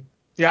happening.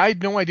 Yeah, I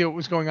had no idea what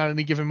was going on at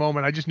any given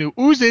moment. I just knew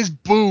oozes,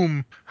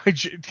 boom. I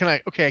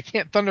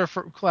can't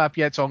thunderclap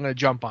yet, so I'm going to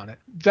jump on it.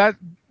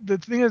 The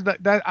thing is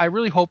that I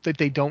really hope that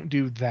they don't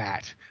do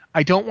that.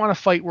 I don't want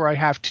to fight where I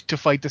have to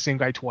fight the same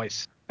guy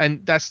twice.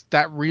 And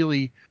that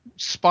really,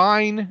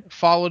 Spine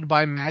followed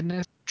by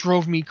Madness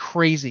drove me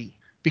crazy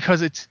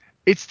because it's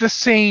the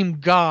same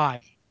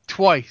guy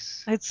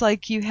twice. It's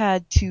like you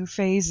had 2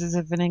 phases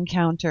of an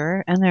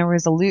encounter, and there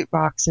was a loot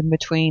box in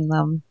between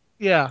them.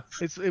 Yeah,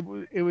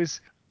 it was.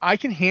 I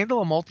can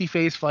handle a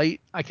multi-phase fight.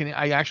 I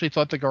actually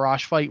thought the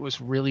Garrosh fight was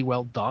really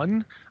well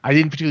done. I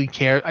didn't particularly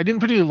care. I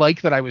didn't particularly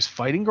like that I was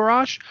fighting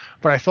Garrosh,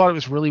 but I thought it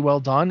was really well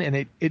done.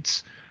 And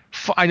it's.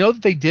 I know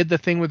that they did the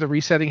thing with the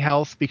resetting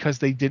health because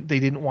they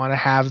didn't want to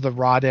have the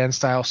Radan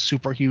style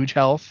super huge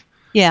health.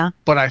 Yeah.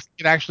 But I think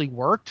it actually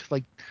worked.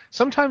 Like,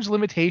 sometimes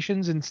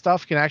limitations and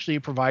stuff can actually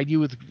provide you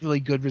with a really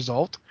good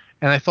result.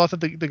 And I thought that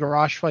the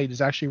Garrosh fight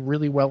is actually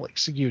really well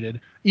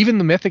executed. Even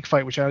the Mythic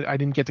fight, which I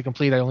didn't get to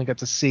complete, I only got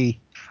to see.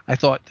 I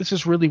thought, this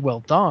is really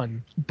well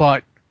done.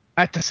 But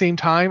at the same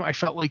time, I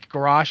felt like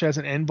Garrosh as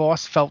an end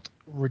boss felt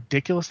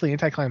ridiculously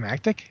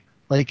anticlimactic.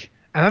 And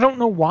I don't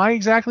know why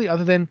exactly,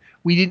 other than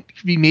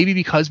maybe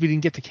because we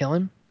didn't get to kill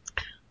him.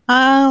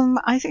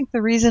 I think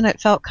the reason it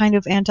felt kind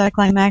of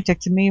anticlimactic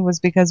to me was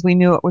because we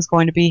knew it was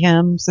going to be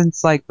him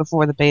since,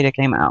 before the beta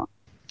came out.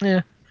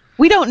 Yeah.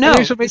 We don't know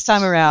this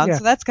time around,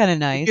 so that's kind of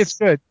nice. It's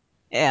good.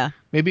 Yeah.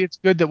 Maybe it's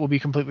good that we'll be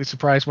completely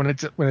surprised when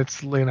it's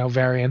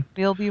Varian.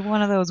 It'll be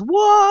one of those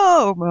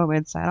whoa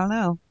moments. I don't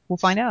know. We'll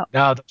find out.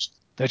 Now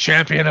the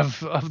champion of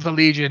the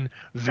Legion,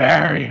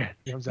 Varian.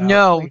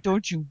 No,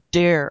 don't you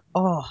dare.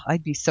 Oh,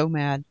 I'd be so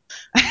mad.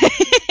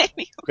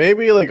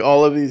 Maybe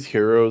all of these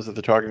heroes that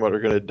they're talking about are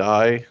going to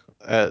die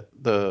at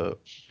the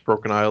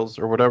Broken Isles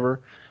or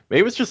whatever.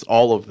 Maybe it's just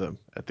all of them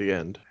at the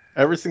end.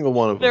 Every single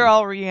one of them. They're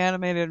all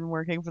reanimated and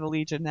working for the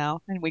Legion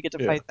now, and we get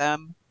to fight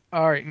them.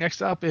 All right,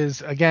 next up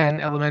is, again,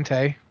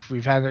 Elemente.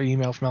 We've had an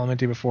email from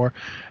Elemente before.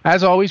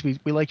 As always, we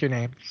like your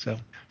name. So,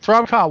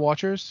 Throb Ka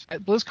Watchers,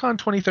 at BlizzCon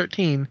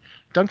 2013,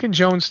 Duncan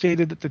Jones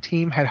stated that the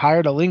team had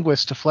hired a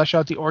linguist to flesh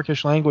out the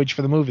Orcish language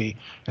for the movie.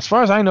 As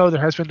far as I know, there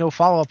has been no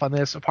follow-up on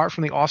this, apart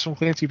from the awesome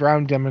Clancy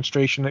Brown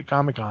demonstration at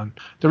Comic-Con.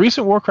 The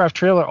recent Warcraft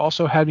trailer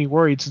also had me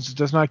worried, since it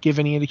does not give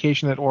any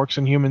indication that orcs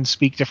and humans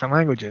speak different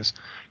languages.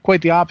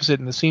 Quite the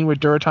opposite. In the scene where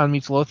Durotan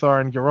meets Lothar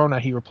and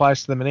Garona, he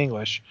replies to them in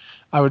English.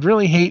 I would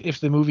really hate if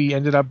the movie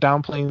ended up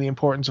downplaying the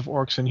importance of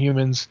orcs and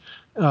humans,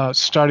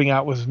 starting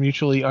out with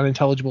mutually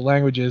unintelligible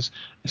languages,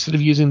 instead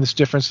of using this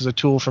difference as a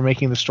tool for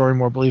making the story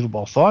more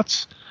believable.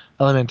 Thoughts?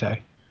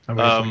 Elemente.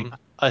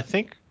 I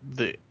think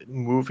the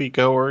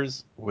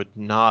moviegoers would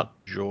not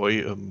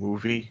enjoy a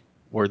movie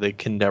where they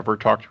can never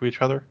talk to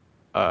each other.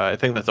 I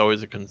think that's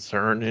always a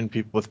concern in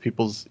people's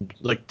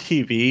like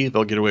TV.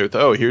 They'll get away with,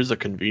 oh, here's a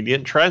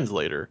convenient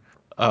translator.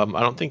 I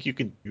don't think you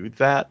can do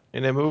that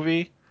in a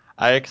movie.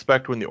 I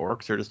expect when the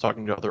orcs are just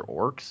talking to other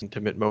orcs,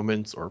 intimate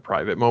moments or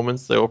private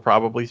moments, they will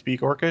probably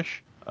speak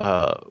Orcish.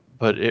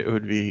 But it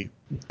would be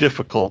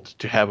difficult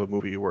to have a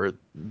movie where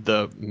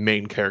the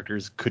main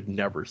characters could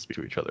never speak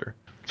to each other.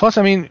 Plus,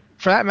 I mean,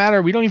 for that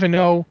matter, we don't even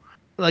know.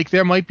 Like,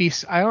 there might be.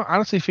 I don't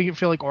honestly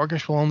feel like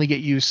Orcish will only get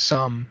used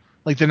some.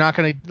 Like, they're not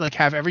going to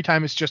have every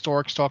time it's just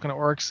orcs talking to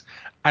orcs.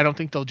 I don't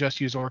think they'll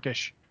just use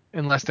Orcish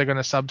unless they're going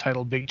to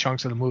subtitle big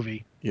chunks of the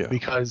movie. Yeah.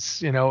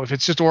 Because if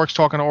it's just orcs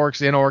talking to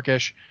orcs in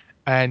Orcish,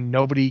 and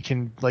nobody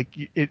can then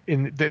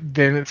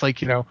it's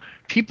like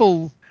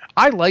people.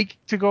 I like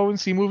to go and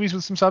see movies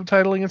with some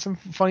subtitling and some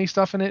funny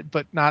stuff in it,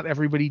 but not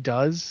everybody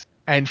does.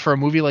 And for a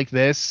movie like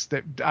this,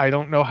 that I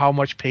don't know how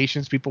much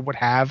patience people would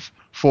have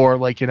for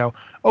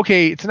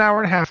okay, it's an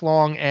hour and a half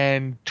long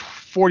and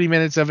 40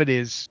 minutes of it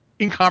is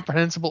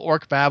incomprehensible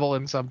orc babble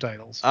and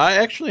subtitles. I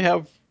actually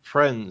have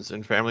friends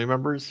and family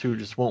members who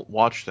just won't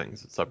watch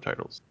things with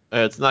subtitles.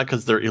 It's not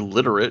because they're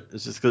illiterate.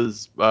 It's just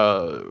because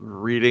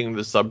reading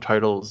the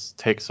subtitles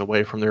takes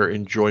away from their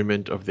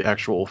enjoyment of the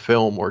actual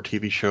film or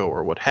TV show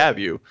or what have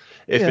you.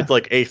 If it's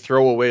like a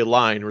throwaway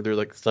line where they're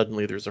like,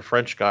 suddenly there's a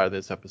French guy in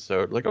this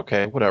episode, like,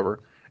 okay, whatever.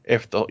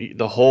 If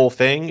the whole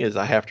thing is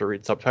I have to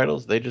read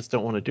subtitles, they just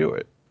don't want to do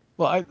it.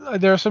 Well,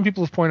 there are some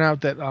people who point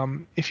out that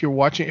if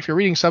you're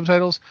reading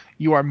subtitles,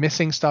 you are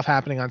missing stuff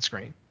happening on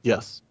screen.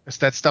 Yes.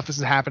 That stuff is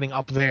happening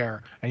up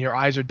there, and your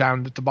eyes are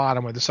down at the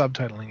bottom where the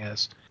subtitling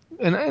is,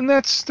 and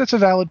that's a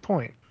valid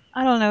point.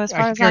 I don't know.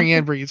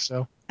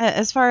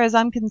 As far as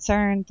I'm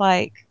concerned,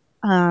 like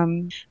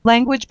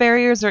language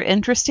barriers are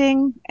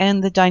interesting,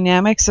 and the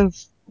dynamics of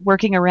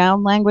working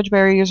around language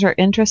barriers are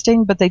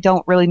interesting, but they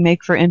don't really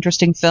make for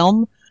interesting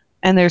film.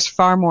 And there's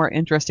far more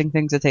interesting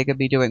things that they could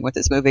be doing with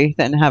this movie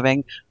than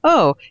having,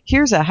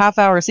 here's a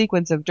half-hour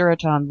sequence of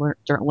Durotan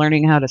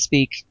learning how to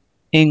speak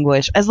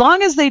English. As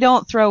long as they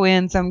don't throw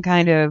in some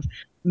kind of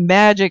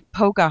magic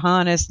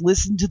Pocahontas,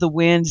 listen to the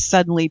wind,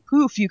 suddenly,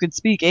 poof, you can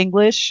speak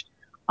English,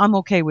 I'm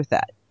okay with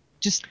that.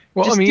 Just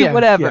do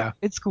whatever. Yeah.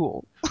 It's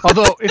cool.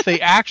 Although, if they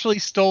actually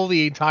stole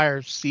the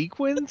entire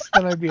sequence,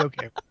 then I'd be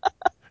okay with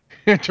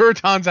it.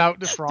 Durotan's out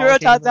to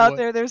frolic. Durotan's out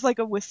there. There's like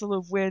a whistle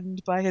of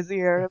wind by his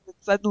ear. And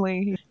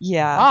suddenly,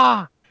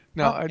 no,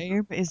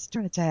 is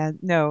Durotan?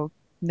 No.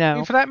 I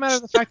mean, for that matter,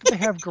 the fact that they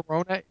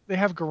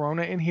have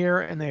Garona in here,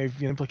 and the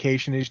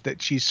implication is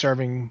that she's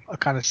serving a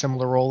kind of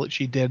similar role that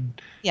she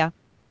did. Yeah.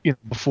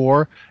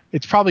 Before.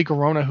 It's probably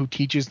Garona who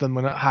teaches them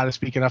how to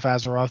speak enough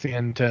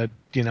Azerothian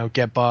to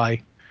get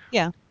by.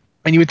 Yeah.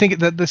 And you would think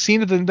that the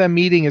scene of them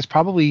meeting is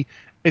probably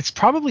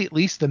at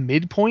least the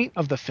midpoint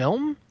of the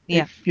film.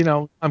 Yeah.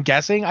 If, I'm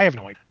guessing. I have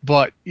no idea.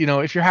 But,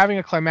 if you're having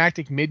a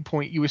climactic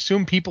midpoint, you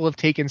assume people have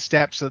taken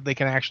steps so that they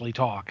can actually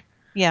talk.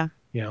 Yeah.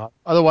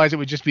 Otherwise it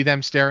would just be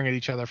them staring at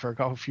each other for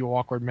a few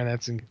awkward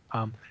minutes. And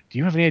do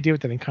you have any idea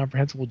what that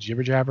incomprehensible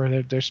jibber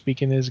jabber they're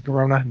speaking is,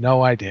 Garona?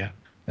 No idea.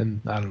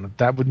 And I don't know.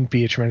 That wouldn't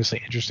be a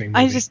tremendously interesting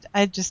movie.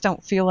 I just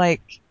don't feel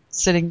like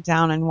sitting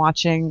down and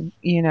watching,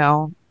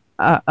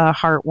 a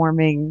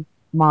heartwarming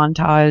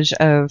montage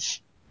of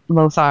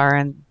Lothar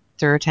and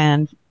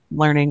Durotan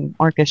learning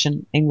Orcish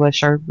and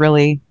English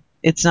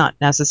it's not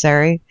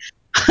necessary.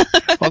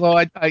 Although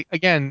I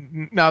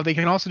again, now they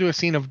can also do a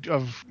scene of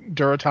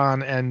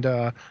Durotan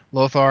and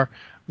Lothar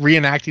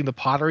reenacting the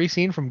pottery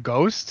scene from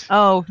Ghost.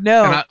 Oh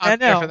no! And I'm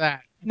there for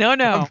that.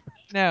 No.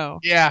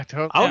 Yeah,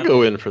 totally. I'll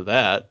go in for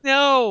that.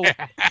 No.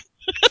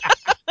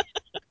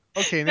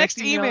 Okay, next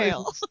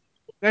email.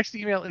 Next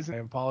email is. I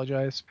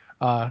apologize.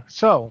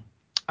 So,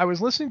 I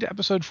was listening to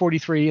episode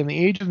 43, and the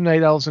Age of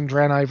Night Elves and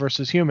Draenei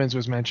versus humans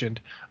was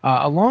mentioned,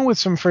 along with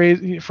some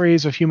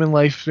phrase of human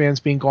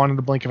lifespans being gone in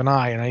the blink of an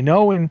eye. And I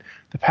know in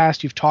the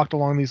past you've talked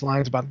along these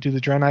lines about, do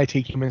the Draenei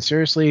take humans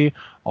seriously?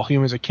 All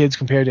humans are kids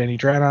compared to any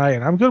Draenei,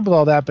 and I'm good with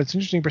all that, but it's an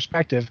interesting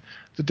perspective.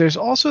 But there's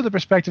also the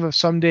perspective of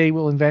someday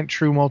we'll invent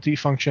true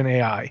multifunction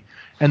AI.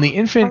 And the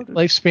infant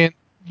lifespan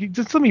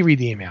just let me read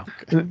the email.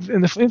 And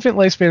the infant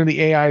lifespan of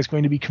the AI is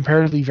going to be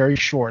comparatively very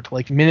short,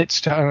 like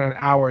minutes to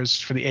hours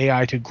for the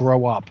AI to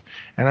grow up.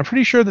 And I'm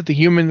pretty sure that the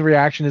human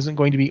reaction isn't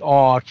going to be,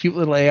 "Aw, cute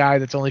little AI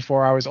that's only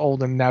 4 hours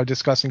old and now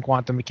discussing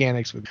quantum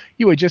mechanics with you.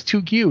 You are just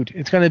too cute."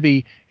 It's going to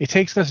be, "It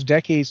takes us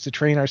decades to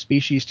train our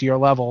species to your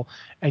level,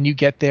 and you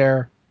get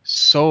there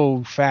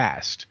so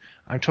fast.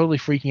 I'm totally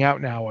freaking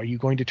out now. Are you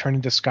going to turn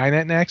into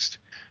Skynet next?"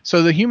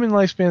 So the human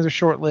lifespans are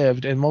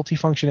short-lived, and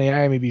multifunction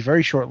AI may be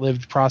very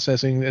short-lived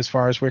processing as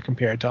far as we're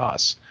compared to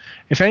us.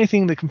 If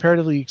anything, the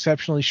comparatively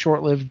exceptionally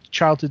short-lived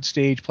childhood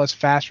stage plus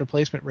fast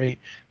replacement rate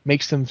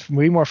makes them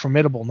way more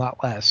formidable,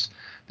 not less.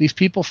 These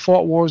people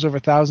fought wars over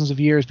thousands of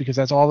years because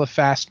that's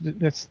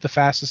the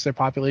fastest their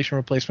population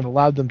replacement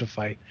allowed them to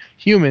fight.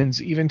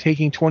 Humans, even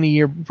taking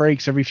 20-year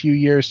breaks every few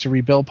years to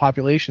rebuild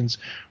populations,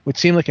 would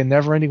seem like a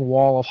never-ending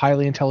wall of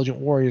highly intelligent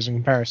warriors in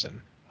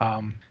comparison.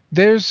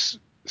 There's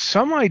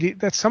some idea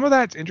that some of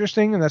that's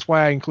interesting, and that's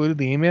why I included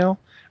the email.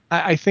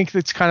 I think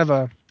that's kind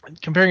of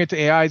comparing it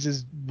to AIs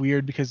is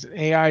weird because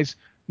AIs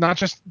not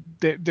just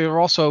they're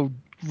also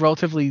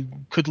relatively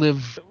could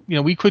live.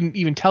 We couldn't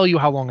even tell you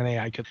how long an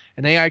AI could.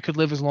 An AI could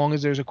live as long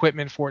as there's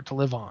equipment for it to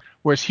live on.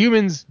 Whereas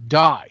humans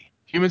die.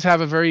 Humans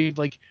have a very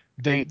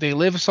they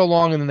live so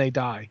long and then they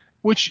die,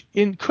 which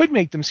could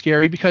make them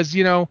scary because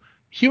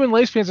human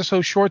lifespans are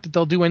so short that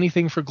they'll do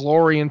anything for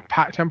glory and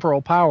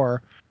temporal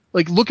power.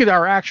 Look at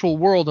our actual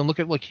world and look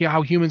at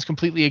how humans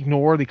completely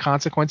ignore the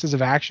consequences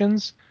of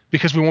actions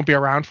because we won't be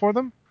around for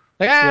them.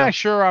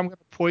 Sure, I'm going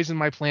to poison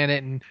my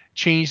planet and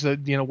change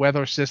the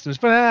weather systems,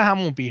 but I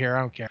won't be here. I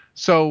don't care.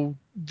 So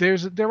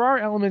there are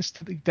elements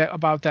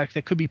about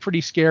that could be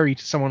pretty scary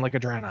to someone like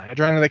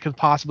Adrena that could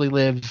possibly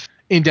live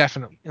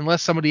indefinitely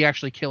unless somebody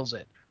actually kills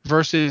it.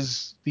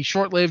 Versus the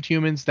short-lived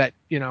humans that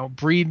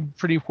breed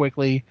pretty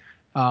quickly.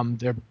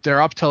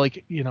 They're up to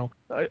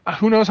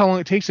who knows how long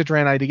it takes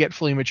Adrena to get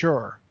fully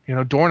mature.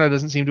 Dorna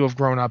doesn't seem to have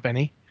grown up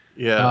any.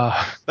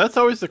 Yeah, that's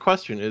always the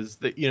question. Is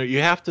that you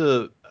have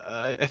to.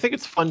 I think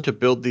it's fun to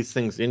build these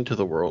things into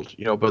the world,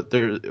 but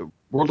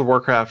World of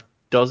Warcraft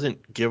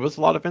doesn't give us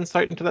a lot of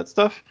insight into that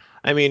stuff.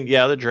 I mean,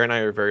 yeah, the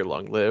Draenei are very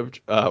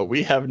long-lived.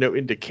 We have no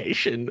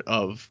indication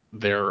of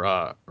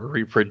their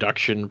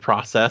reproduction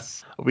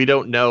process. We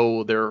don't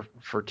know their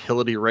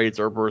fertility rates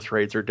or birth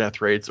rates or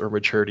death rates or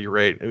maturity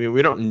rate. I mean,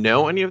 we don't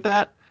know any of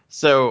that.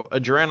 So a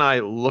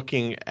Draenei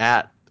looking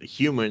at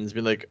humans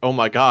being like, "Oh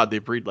my god, they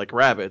breed like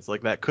rabbits,"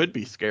 that could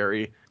be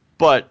scary.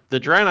 But the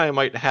Draenei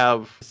might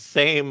have the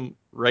same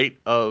rate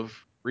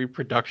of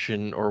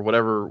reproduction or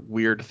whatever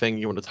weird thing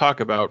you want to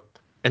talk about,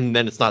 and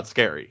then it's not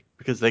scary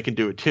because they can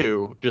do it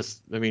too.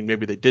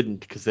 Maybe they didn't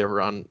because they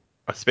were on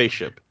a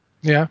spaceship.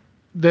 Yeah.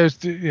 There's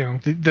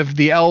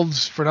the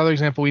elves, for another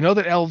example. We know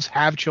that elves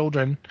have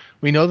children.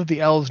 We know that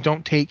the elves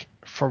don't take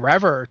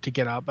forever to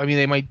get up. I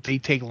mean, they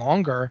take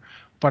longer,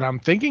 but I'm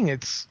thinking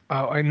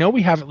I know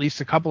we have at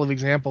least a couple of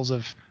examples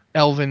of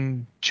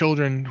elven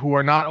children who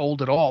are not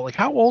old at all.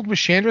 How old was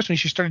Chandris when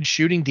she started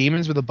shooting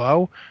demons with a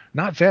bow?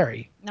 Not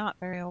very. Not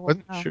very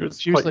old. She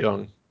was quite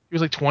young. She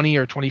was 20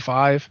 or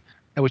 25,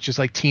 which is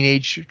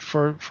teenage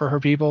for her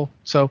people.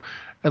 So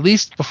at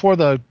least before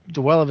the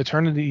Well of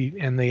Eternity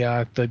and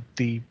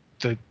the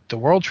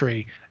World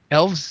Tree,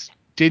 elves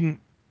didn't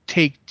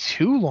take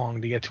too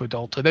long to get to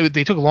adulthood.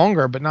 They took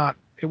longer, but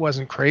it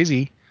wasn't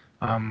crazy.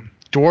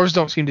 Dwarves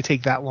don't seem to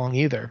take that long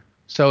either.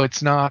 So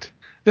it's not.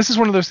 This is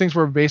one of those things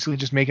where we're basically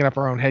just making up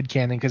our own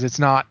headcanon because it's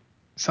not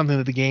something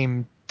that the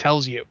game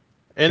tells you.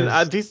 And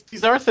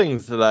these are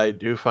things that I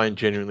do find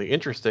genuinely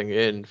interesting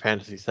in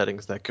fantasy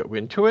settings that go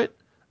into it.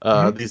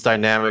 These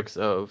dynamics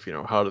of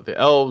how do the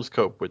elves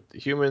cope with the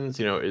humans?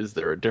 Is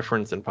there a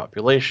difference in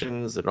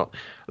populations and all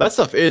that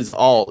stuff is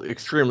all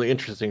extremely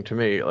interesting to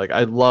me.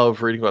 I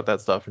love reading about that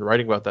stuff and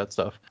writing about that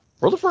stuff.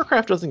 World of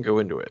Warcraft doesn't go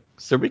into it,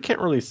 so we can't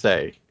really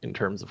say in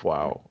terms of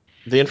WoW.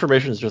 The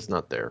information is just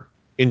not there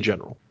in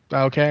general.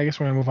 Okay, I guess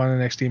we're gonna move on to the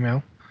next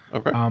email.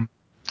 Okay.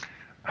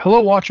 Hello,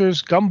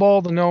 Watchers.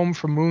 Gumball the Gnome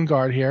from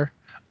Moonguard here.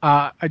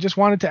 I just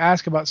wanted to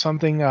ask about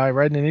something I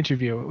read in an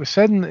interview. It was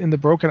said in the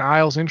Broken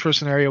Isles intro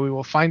scenario, we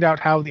will find out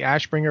how the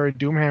Ashbringer and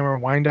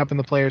Doomhammer wind up in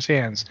the player's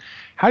hands.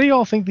 How do you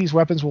all think these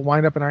weapons will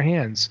wind up in our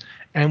hands?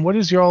 And what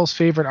is your all's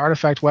favorite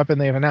artifact weapon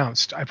they have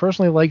announced? I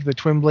personally like the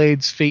Twin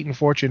Blades Fate and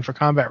Fortune for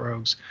combat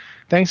rogues.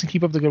 Thanks and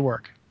keep up the good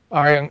work.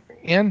 All right,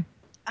 Anne?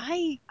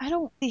 I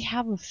don't really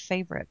have a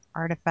favorite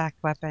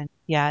artifact weapon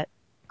yet.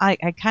 I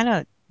kind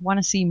of want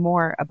to see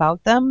more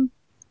about them.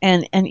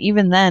 And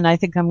even then, I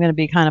think I'm going to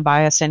be kind of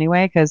biased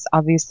anyway, because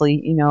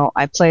obviously,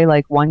 I play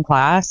one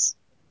class.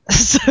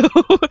 So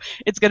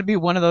it's going to be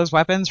one of those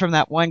weapons from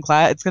that one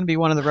class. It's going to be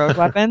one of the rogue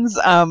weapons.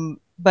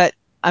 But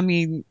I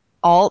mean,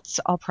 alts,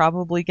 I'll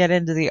probably get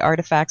into the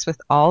artifacts with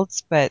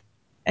alts. But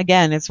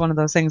again, it's one of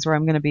those things where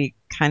I'm going to be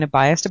kind of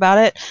biased about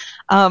it.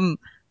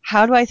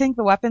 How do I think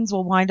the weapons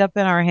will wind up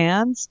in our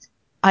hands?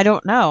 I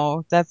don't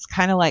know. That's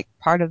kind of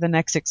part of the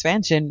next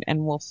expansion,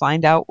 and we'll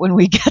find out when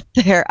we get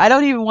there. I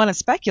don't even want to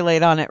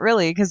speculate on it,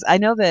 really, because I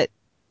know that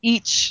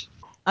each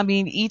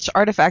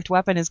artifact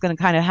weapon is going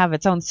to kind of have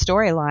its own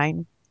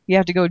storyline. You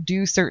have to go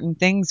do certain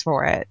things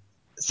for it.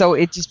 So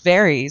it just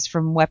varies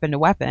from weapon to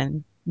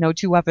weapon. No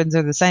two weapons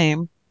are the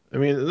same. I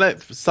mean,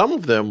 some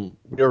of them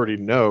we already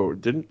know.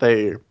 Didn't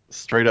they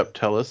straight up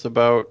tell us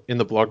about in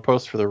the blog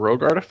post for the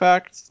rogue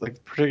artifacts,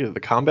 like particularly the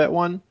combat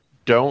one?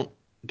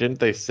 Didn't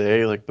they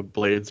say like the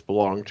blades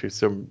belong to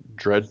some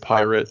dread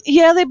pirate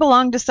Yeah, they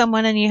belong to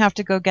someone and you have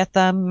to go get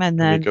them. And and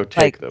you then, go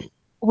take like, them?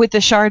 with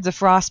the shards of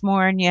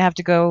Frostmourne, you have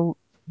to go,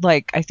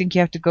 like, I think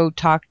you have to go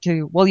talk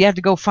to, well, you have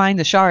to go find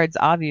the shards,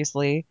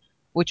 obviously,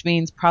 which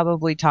means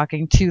probably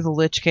talking to the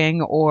Lich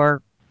King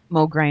or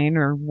Mograine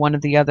or one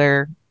of the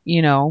other,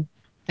 important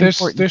There's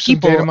some data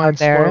people out mine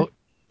there. spoil.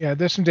 Yeah,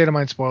 there's some data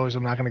mine spoilers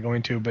I'm not going to go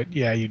into, but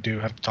yeah, you do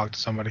have to talk to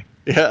somebody.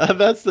 Yeah,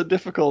 that's the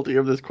difficulty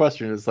of this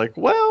question. Is like,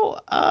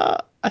 well,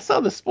 I saw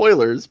the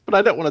spoilers, but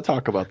I don't want to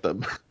talk about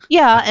them.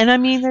 Yeah, and I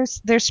mean,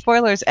 there's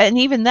spoilers, and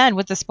even then,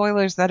 with the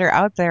spoilers that are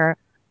out there,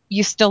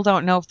 you still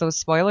don't know if those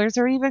spoilers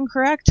are even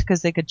correct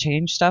because they could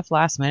change stuff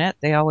last minute.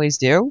 They always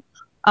do.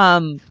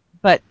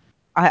 But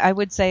I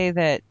would say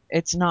that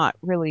it's not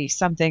really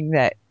something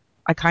that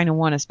I kind of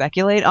want to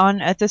speculate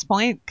on at this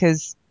point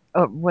because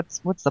what's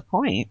the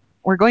point?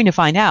 We're going to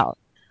find out.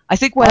 I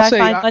think what I'll I say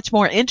find much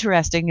more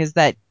interesting is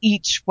that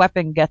each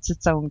weapon gets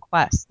its own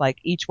quest. Like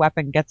each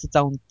weapon gets its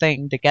own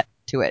thing to get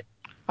to it.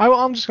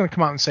 I'm just going to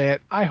come out and say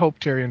it. I hope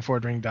Tyrion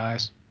Fordring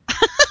dies.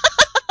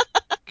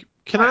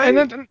 Can And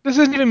I? then, this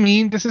isn't even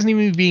mean. This isn't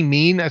even being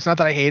mean. It's not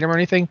that I hate him or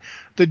anything.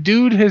 The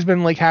dude has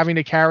been like having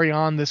to carry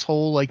on this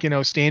whole like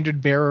standard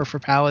bearer for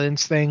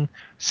paladins thing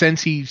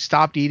since he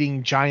stopped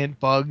eating giant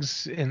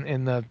bugs in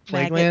the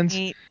Maggot Plaguelands.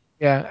 meat.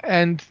 Yeah,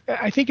 and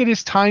I think it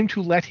is time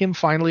to let him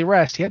finally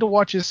rest. He had to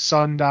watch his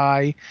son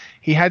die.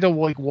 He had to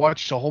like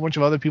watch a whole bunch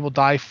of other people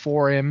die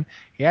for him.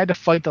 He had to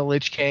fight the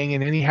Lich King,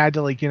 and then he had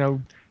to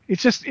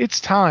it's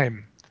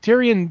time.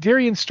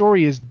 Tyrion's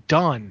story is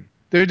done.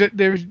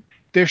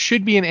 There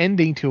should be an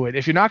ending to it.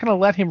 If you're not going to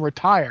let him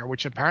retire,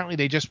 which apparently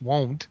they just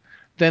won't,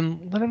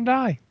 then let him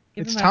die.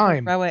 Give It's him a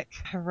time.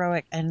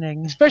 heroic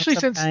ending of Especially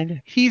some since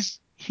kind.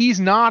 he's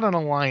not an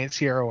alliance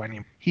hero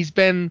anymore. He's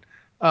been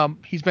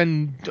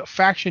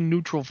faction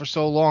neutral for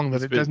so long that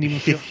He's it been doesn't even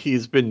feel.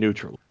 he's been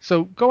neutral.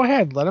 So go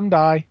ahead, let him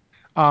die.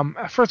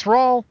 For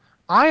Thrall,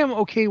 I am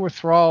okay with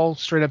Thrall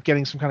straight up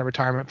getting some kind of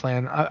retirement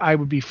plan. I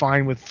would be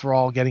fine with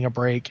Thrall getting a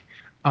break.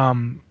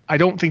 I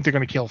don't think they're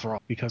going to kill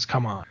Thrall because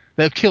come on,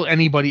 they'll kill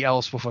anybody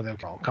else before they'll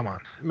Thrall. Come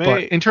on. But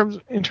May in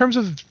terms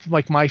of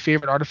like my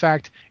favorite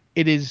artifact,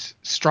 it is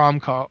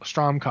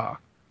Stromka,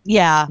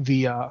 Yeah.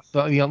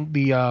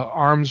 the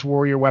arms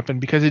warrior weapon,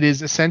 because it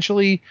is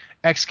essentially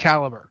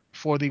Excalibur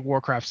for the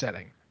Warcraft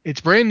setting.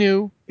 It's brand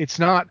new. It's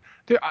not.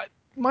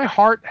 My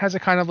heart has a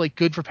kind of like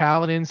good for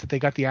paladins that they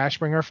got the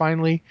Ashbringer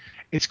finally.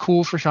 It's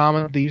cool for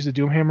shaman that they use the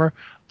Doomhammer,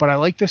 but I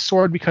like this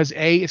sword because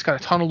it's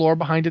got a ton of lore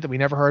behind it that we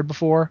never heard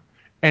before,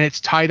 and it's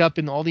tied up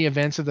in all the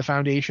events of the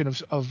foundation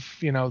of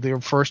the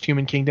first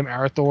human kingdom,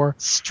 Arathor,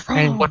 and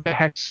Strong. what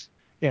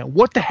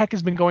the heck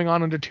has been going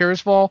on under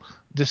Tirisfal.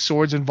 This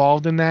sword's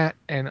involved in that,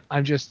 and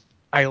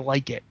I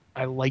like it.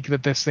 I like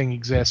that this thing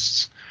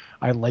exists.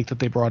 I like that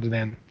they brought it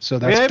in. So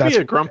may I be that's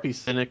a grumpy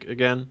cynic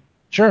again?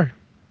 sure.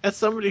 As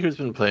somebody who's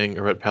been playing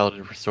a Red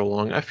Paladin for so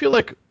long, I feel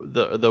like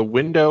the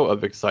window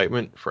of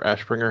excitement for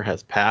Ashbringer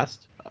has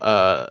passed.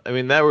 I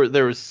mean, there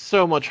was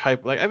so much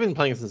hype. Like I've been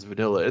playing since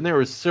vanilla, and there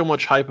was so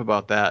much hype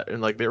about that.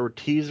 And like there were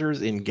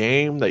teasers in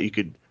game that you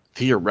could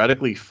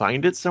theoretically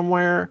find it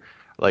somewhere.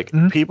 Like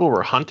Mhm. people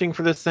were hunting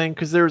for this thing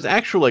because there was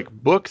actual like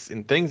books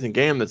and things in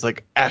game that's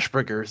like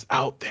Ashbringer's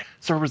out there.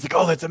 So everyone's like,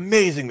 oh, that's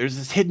amazing. There's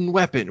this hidden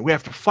weapon. We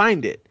have to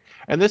find it.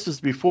 And this was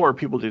before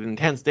people did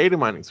intense data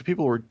mining, so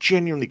people were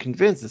genuinely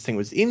convinced this thing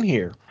was in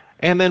here.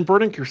 And then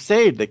Burning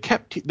Crusade,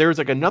 there was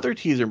like another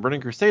teaser in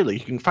Burning Crusade, like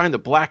you can find the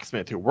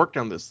blacksmith who worked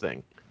on this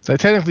thing. So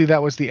technically,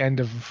 that was the end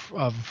of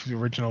the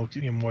original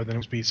more than it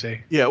was BC.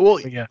 Yeah, well,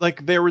 But yeah,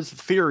 like there was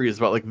theories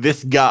about like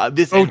this guy,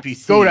 this go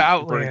NPC to in Burning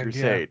Outland. Yeah.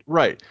 Crusade,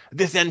 right?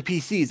 This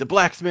NPC is a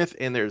blacksmith,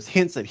 and there's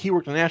hints that he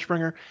worked on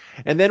Ashbringer.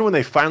 And then when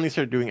they finally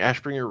started doing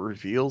Ashbringer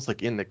reveals,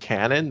 like in the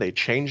canon, they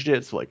changed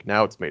it. So like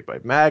now it's made by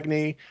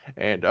Magni,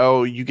 and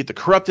oh, you get the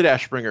corrupted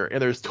Ashbringer,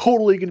 and there's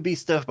totally going to be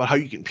stuff about how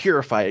you can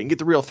purify it and get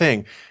the real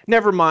thing.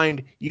 Never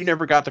mind, you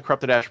never got the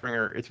corrupted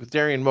Ashbringer. It's with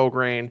Darian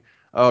Mograine.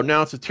 Oh,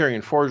 now it's with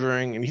Tyrion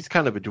Fordring, and he's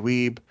kind of a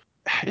dweeb.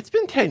 It's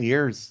been 10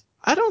 years.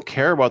 I don't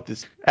care about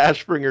this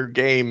Ashbringer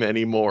game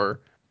anymore.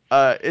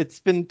 It's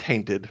been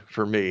tainted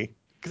for me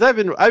because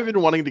I've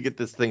been wanting to get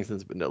this thing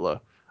since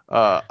vanilla.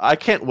 I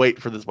can't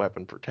wait for this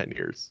weapon for 10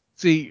 years.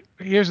 See,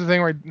 here's the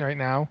thing right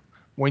now.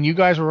 When you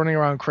guys were running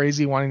around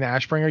crazy wanting the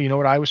Ashbringer, you know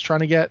what I was trying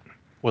to get?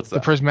 What's The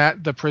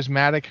that?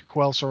 prismatic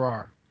Quell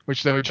Sorar,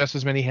 which there were just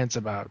as many hints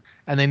about,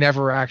 and they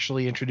never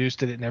actually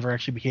introduced it. It never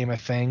actually became a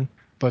thing.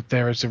 But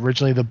there was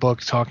originally the book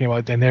talking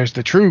about. Then there's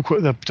the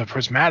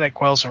prismatic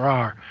Quell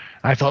Sorar.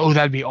 I thought, oh,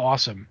 that'd be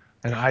awesome.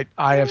 And I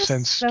There have were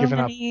since so given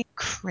up. many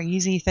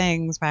crazy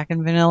things back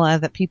in vanilla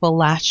that people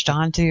latched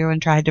onto and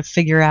tried to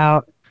figure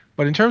out.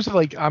 But in terms of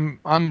like,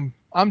 I'm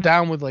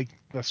down with like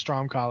the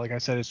Stromka. Like I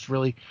said, it's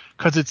really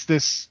because it's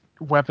this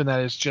weapon that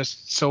is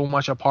just so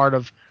much a part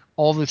of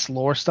all this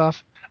lore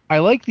stuff. I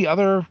like the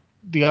other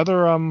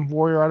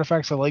warrior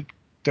artifacts. I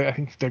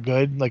think they're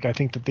good. Like I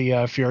think that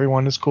the Fury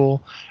one is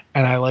cool,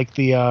 and I like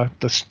the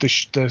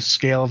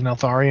scale of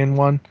Neltharion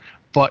one.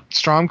 But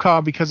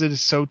Stromka, because it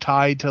is so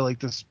tied to like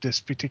this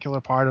particular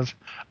part of,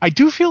 I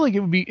do feel like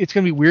it's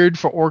gonna be weird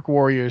for orc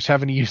warriors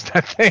having to use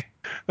that thing.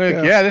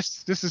 Like, Yeah.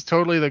 this is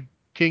totally the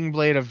king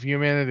blade of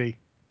humanity.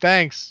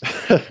 Thanks.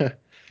 Yeah,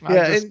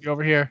 I'm just and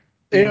over here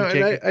you taking know, the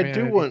and cake of I do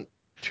humanity. want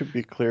to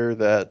be clear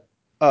that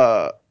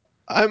uh,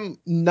 I'm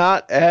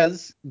not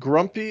as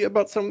grumpy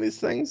about some of these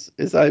things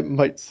as I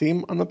might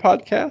seem on the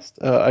podcast.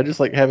 I just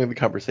like having the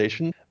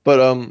conversation. But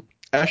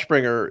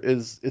Ashbringer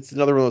it's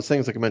another one of those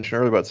things like I mentioned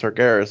earlier about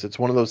Sargeras. It's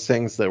one of those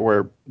things that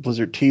where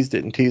Blizzard teased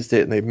it,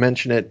 and they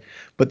mention it,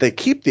 but they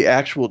keep the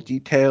actual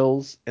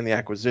details and the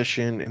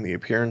acquisition and the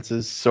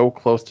appearances so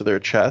close to their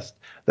chest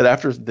that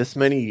after this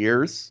many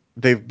years,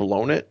 they've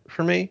blown it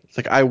for me. It's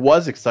like I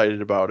was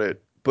excited about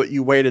it, but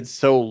you waited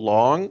so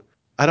long,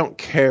 I don't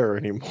care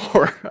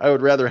anymore. I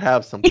would rather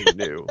have something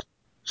new.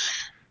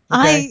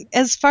 Okay.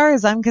 As far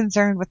as I'm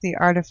concerned with the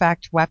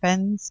artifact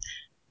weapons,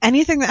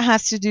 anything that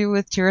has to do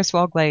with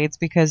Tiriswell Glades,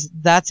 because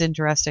that's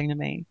interesting to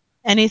me.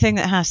 Anything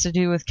that has to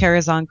do with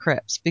Karazhan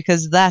Crypts,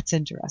 because that's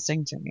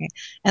interesting to me.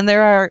 And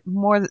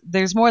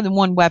there's more than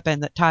one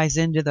weapon that ties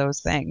into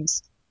those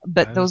things.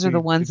 But That's those are the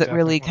the ones that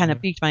really kind of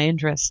definitely. piqued my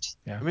interest.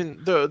 Yeah. I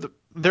mean,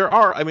 there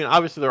are. I mean,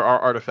 obviously there are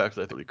artifacts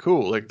that I think are really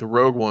cool. Like the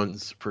rogue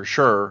ones for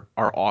sure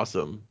are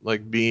awesome.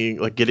 Like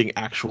getting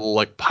actual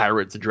like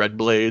pirates dread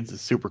blades is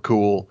super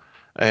cool.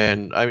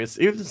 And I mean,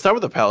 even some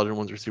of the paladin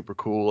ones are super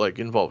cool, like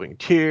involving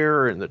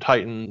Tyr and the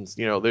Titans.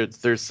 You know,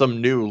 there's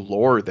some new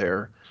lore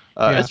there.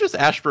 Yeah. It's just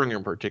Ashbringer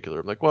in particular.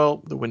 I'm like,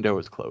 well, the window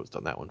is closed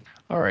on that one.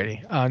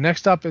 Alrighty.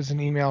 Next up is an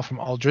email from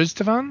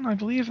Aldriztivan, I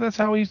believe that's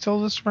how he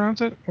told us to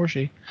pronounce it, or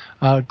she.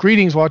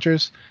 Greetings,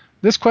 Watchers.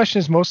 This question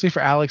is mostly for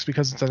Alex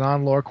because it's a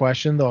non-lore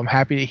question, though I'm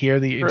happy to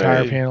hear the entire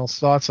Hooray. panel's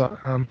thoughts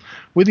on.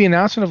 With the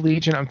announcement of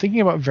Legion, I'm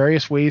thinking about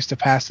various ways to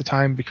pass the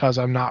time because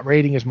I'm not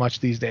raiding as much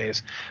these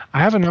days.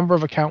 I have a number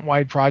of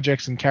account-wide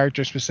projects and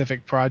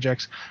character-specific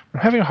projects, but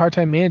I'm having a hard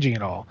time managing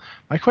it all.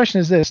 My question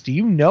is this: do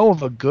you know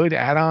of a good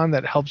add-on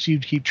that helps you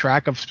keep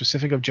track of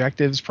specific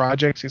objectives,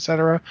 projects,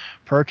 etc.,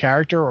 per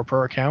character or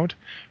per account?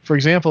 For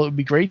example, it would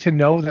be great to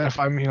know that if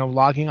I'm,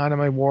 logging onto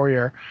my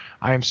warrior,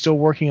 I am still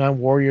working on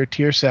warrior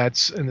tier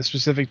sets and the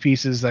specific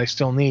pieces that I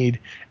still need.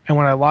 And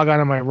when I log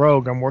onto my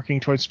rogue, I'm working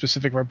towards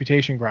specific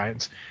reputation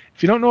grinds.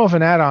 If you don't know of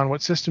an add-on,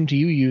 what system do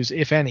you use,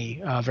 if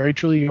any? Very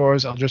truly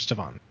yours,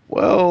 Aldristavan.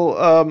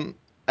 Well,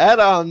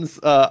 add-ons,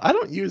 I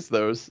don't use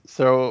those,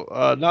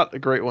 so not a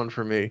great one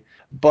for me.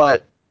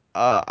 But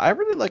I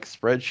really like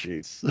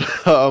spreadsheets.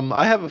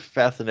 I have a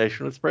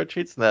fascination with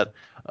spreadsheets in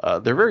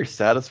that they're very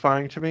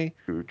satisfying to me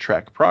to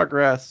track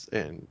progress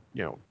and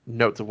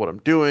notes of what I'm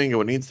doing and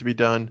what needs to be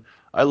done.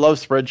 I love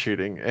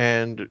spreadsheeting,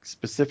 and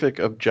specific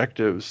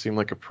objectives seem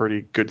like a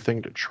pretty good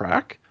thing to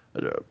track.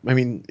 I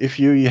mean, if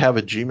you have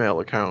a Gmail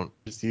account,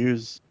 just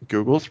use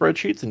Google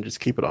Spreadsheets and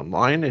just keep it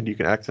online, and you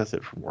can access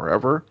it from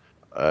wherever.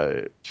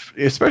 Uh,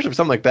 Especially for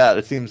something like that,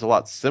 it seems a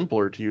lot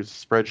simpler to use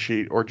a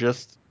spreadsheet or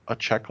just a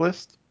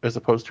checklist as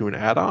opposed to an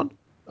add-on.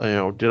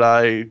 Did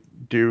I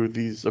do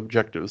these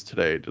objectives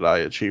today? Did I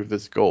achieve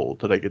this goal?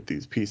 Did I get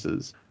these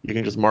pieces? You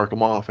can just mark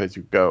them off as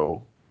you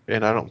go,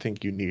 and I don't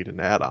think you need an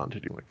add-on to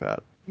do like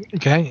that.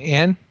 Okay,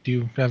 Anne, do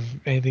you have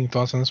anything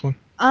thoughts on this one?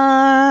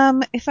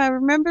 If I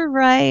remember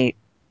right,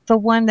 the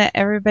one that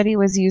everybody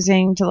was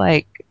using to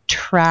like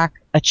track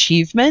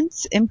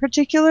achievements in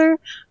particular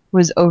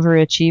was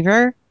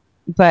Overachiever,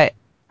 but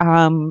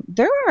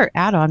there are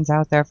add-ons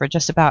out there for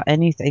just about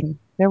anything.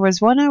 There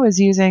was one I was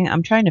using,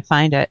 I'm trying to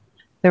find it.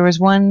 There was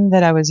one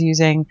that I was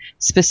using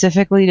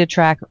specifically to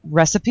track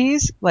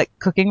recipes, like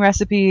cooking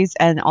recipes,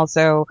 and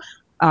also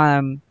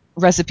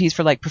recipes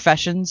for like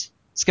professions,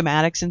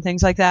 schematics, and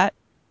things like that.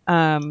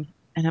 And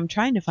I'm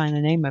trying to find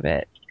the name of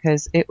it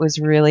because it was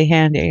really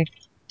handy.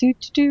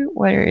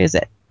 Where is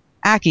it?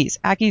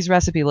 Aki's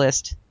recipe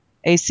list.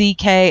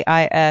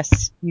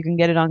 ACKIS. You can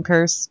get it on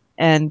Curse,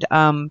 and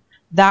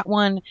that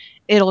one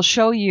it'll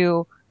show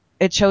you.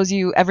 It shows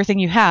you everything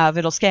you have.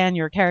 It'll scan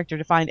your character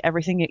to find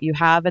everything that you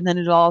have, and then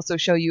it'll also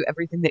show you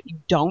everything that you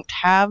don't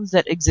have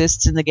that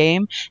exists in the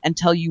game and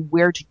tell you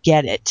where to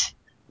get it,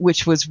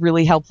 which was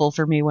really helpful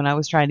for me when I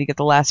was trying to get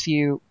the last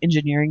few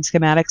engineering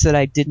schematics that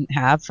I didn't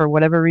have for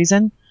whatever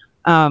reason.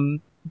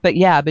 But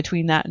yeah,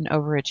 between that and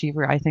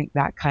Overachiever, I think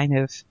that kind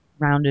of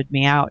rounded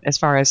me out as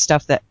far as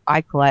stuff that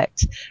I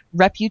collect.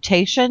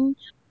 Reputation,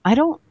 I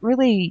don't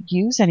really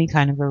use any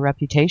kind of a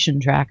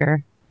reputation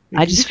tracker.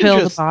 I You just can fill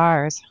the just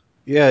bars.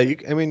 Yeah,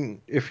 I mean,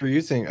 if you're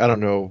using, I don't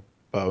know,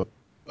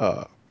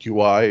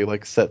 UI,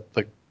 like set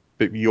like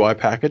big UI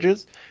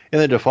packages, in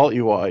the default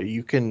UI,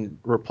 you can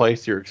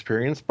replace your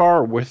experience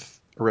bar with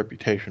a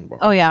reputation Oh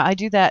bar. yeah, I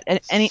do that.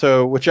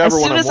 So As whichever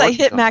one soon I'm as I working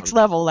hit max on,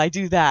 level, I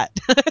do that.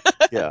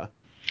 yeah.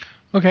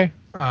 Okay.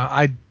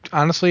 I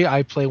honestly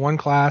I play one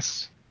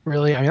class.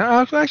 Really, I mean,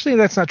 actually,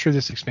 that's not true.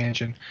 This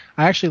expansion,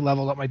 I actually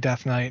leveled up my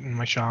Death Knight and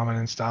my Shaman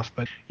and stuff.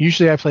 But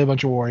usually, I play a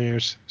bunch of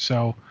warriors.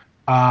 So,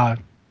 uh,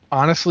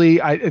 honestly,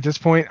 at this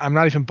point, I'm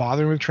not even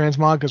bothering with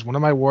transmog because one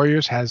of my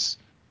warriors has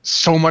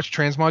so much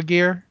transmog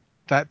gear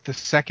that the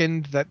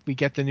second that we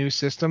get the new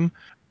system,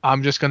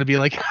 I'm just going to be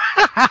like,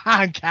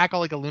 and cackle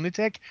like a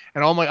lunatic,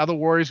 and all my other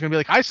warriors are going to be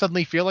like, I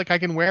suddenly feel like I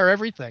can wear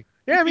everything.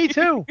 Yeah, me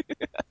too.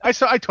 I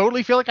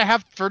totally feel like I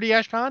have 30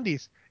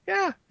 Ashkandis.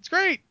 Yeah, it's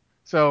great.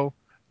 So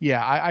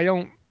yeah, I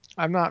don't.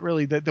 I'm not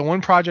really the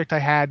one project I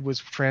had was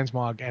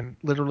transmog, and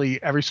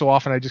literally every so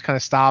often I just kind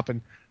of stop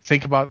and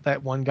think about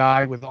that one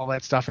guy with all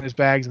that stuff in his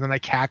bags, and then I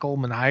cackle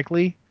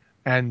maniacally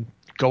and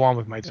go on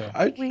with my day.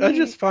 I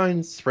just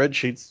find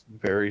spreadsheets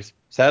very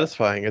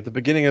satisfying. At the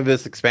beginning of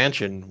this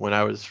expansion, when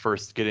I was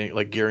first getting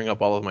gearing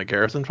up all of my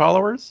garrison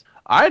followers,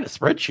 I had a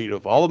spreadsheet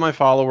of all of my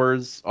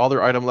followers, all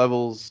their item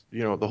levels,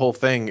 the whole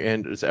thing.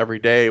 And it's every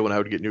day when I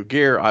would get new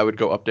gear, I would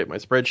go update my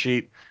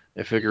spreadsheet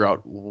and figure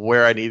out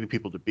where I needed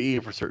people to be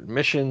for certain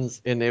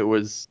missions, and it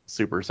was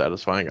super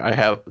satisfying.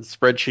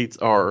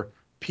 Spreadsheets are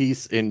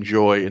peace and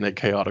joy in a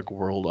chaotic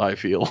world, I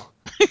feel.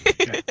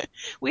 Okay.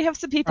 We have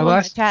some people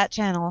in the chat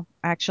channel,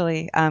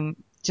 actually,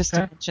 just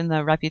to mention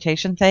the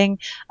reputation thing.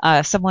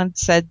 Someone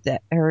said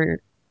that, or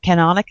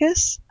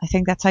Canonicus, I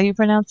think that's how you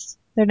pronounce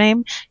their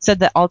name, said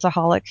that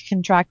Altaholic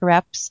can track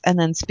reps, and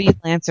then Speed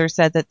Lancer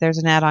said that there's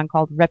an add-on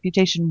called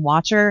Reputation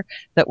Watcher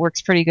that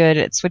works pretty good.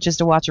 It switches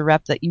to watch a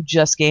rep that you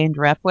just gained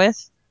rep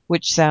with,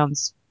 which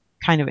sounds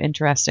kind of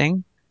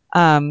interesting.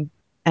 And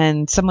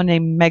someone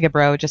named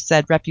Megabro just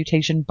said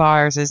Reputation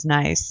Bars is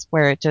nice,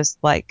 where it just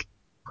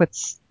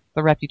puts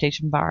the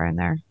reputation bar in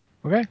there.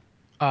 Okay.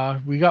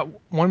 We got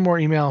one more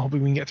email.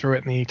 Hoping we can get through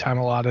it in the time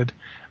allotted.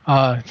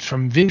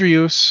 From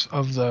Vindrios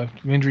of the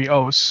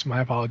Vindrios,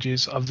 my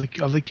apologies, of the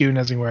Q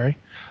Nesingwary.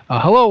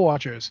 Hello,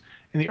 Watchers.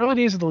 In the early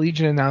days of the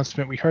Legion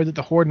announcement, we heard that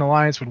the Horde and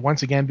Alliance would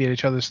once again be at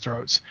each other's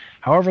throats.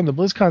 However, in the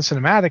BlizzCon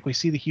cinematic, we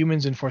see the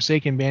humans and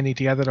Forsaken banding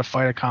together to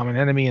fight a common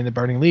enemy in the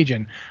Burning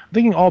Legion. I'm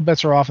thinking all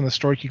bets are off and the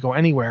story could go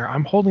anywhere.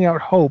 I'm holding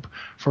out hope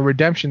for a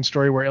redemption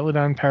story where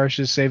Illidan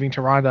perishes saving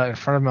Tyrande in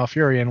front of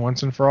Malfurion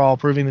once and for all,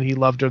 proving that he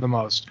loved her the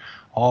most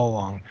all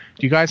along.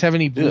 Do you guys have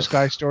any Blue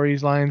Sky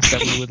storylines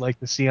that we would like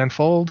to see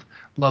unfold?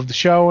 Love the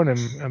show and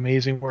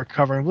amazing work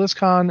covering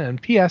BlizzCon. And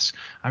P.S.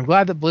 I'm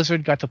glad that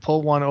Blizzard got to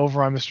pull one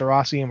over on Mr.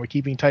 Rossi and we're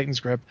keeping Titan's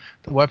Grip.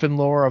 The weapon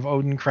lore of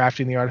Odin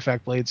crafting the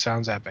artifact blade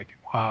sounds epic.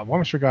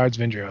 Warmest regards,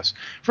 Vindrios.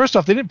 First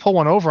off, they didn't pull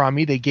one over on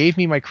me. They gave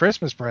me my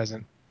Christmas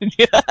present.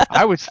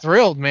 I was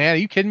thrilled, man. Are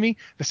you kidding me?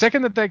 The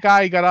second that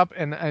guy got up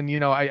and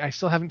I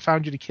still haven't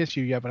found you to kiss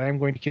you yet, but I am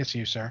going to kiss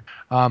you, sir.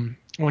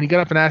 When he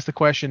got up and asked the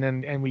question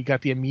and we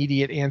got the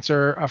immediate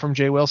answer from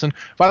Jay Wilson.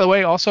 By the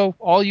way, also,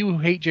 all you who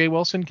hate Jay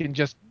Wilson can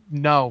just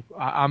know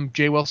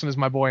Jay Wilson is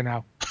my boy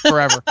now.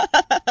 Forever.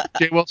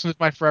 Jay Wilson is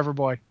my forever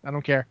boy. I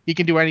don't care. He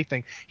can do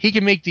anything. He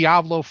can make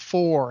Diablo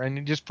 4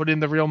 and just put in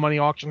the Real Money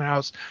Auction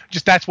House.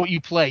 Just that's what you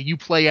play. You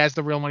play as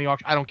the Real Money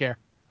Auction. I don't care.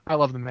 I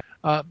love the man.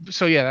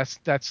 So yeah,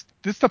 that's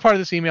the part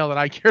of this email that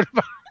I cared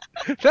about.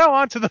 Now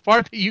on to the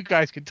part that you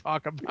guys can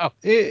talk about.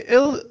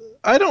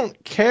 I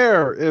don't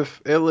care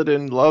if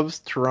Illidan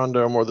loves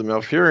Tyrande more than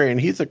Malfurion.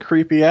 He's a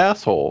creepy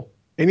asshole.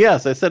 And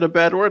yes, I said a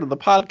bad word on the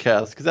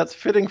podcast because that's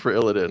fitting for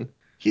Illidan.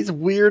 He's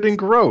weird and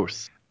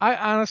gross. I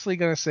honestly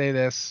gonna say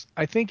this.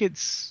 I think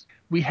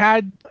we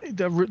had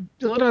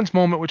Illidan's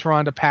moment with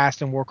Tyrande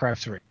passed in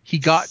Warcraft 3. He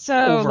got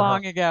so over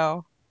long her.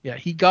 ago. Yeah,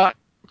 he got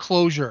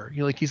closure.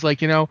 He's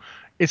like,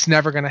 it's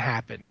never gonna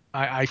happen.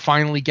 I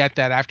finally get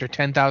that after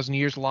 10,000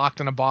 years locked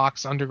in a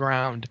box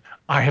underground.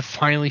 I have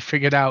finally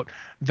figured out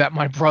that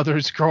my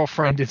brother's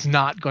girlfriend is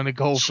not going to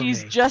go for me.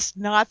 She's just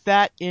not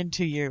that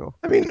into you.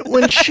 I mean,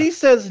 when she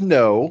says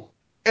no,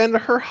 and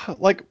her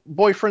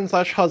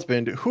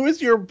boyfriend/husband, who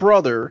is your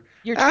brother,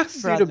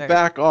 asks you to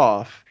back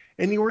off,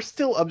 and you were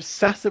still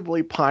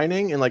obsessively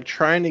pining and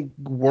trying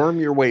to worm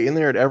your way in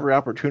there at every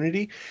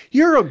opportunity,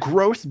 you're a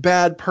gross,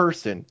 bad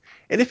person.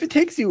 And if it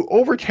takes you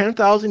over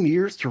 10,000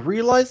 years to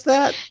realize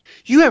that,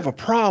 you have a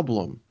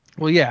problem.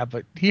 Well, yeah,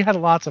 but he had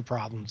lots of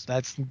problems.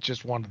 That's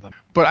just one of them.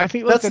 But I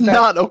think that's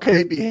not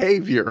okay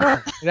behavior. No,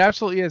 it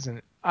absolutely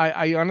isn't.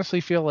 I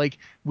honestly feel like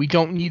we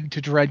don't need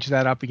to dredge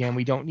that up again.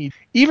 We don't need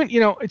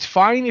it's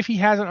fine if he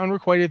has an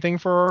unrequited thing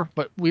for her,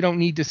 but we don't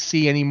need to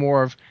see any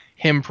more of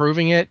him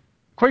proving it.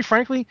 Quite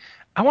frankly,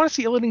 I want to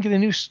see Illidan get a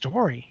new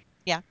story.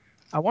 Yeah.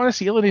 I want to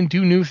see Illidan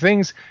do new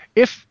things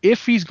if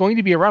he's going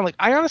to be around.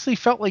 I honestly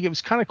felt like it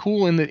was kind of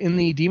cool in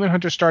the Demon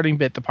Hunter starting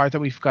bit, the part that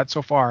we've got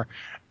so far.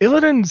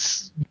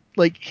 Illidan's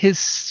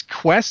his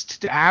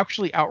quest to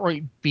actually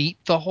outright beat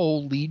the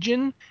whole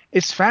Legion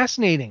is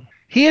fascinating.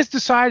 He has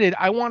decided,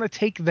 I want to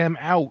take them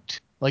out.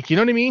 You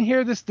know what I mean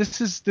here?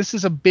 This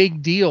is a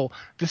big deal.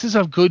 This is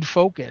a good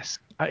focus.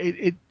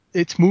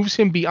 It moves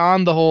him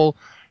beyond the whole,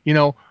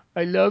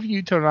 I love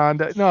you,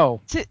 Tyrande.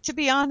 No. To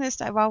be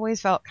honest, I've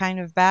always felt kind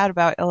of bad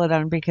about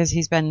Illidan because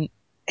he's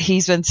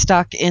been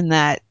stuck in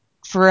that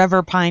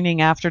forever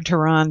pining after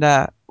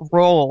Tyrande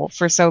role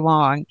for so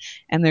long,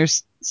 and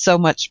there's so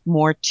much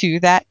more to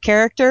that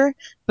character,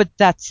 but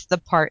that's the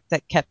part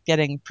that kept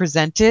getting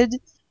presented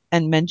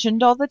and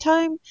mentioned all the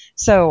time.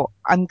 So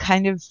I'm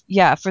kind of,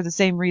 for the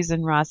same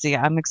reason, Rossi,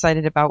 I'm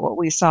excited about what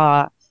we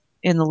saw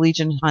in the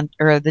Legion Hunt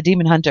or the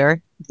Demon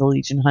Hunter,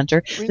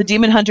 the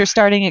Demon Hunter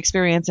starting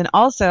experience, and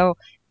also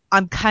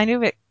I'm kind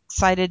of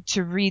excited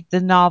to read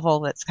the novel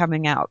that's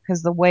coming out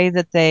because the way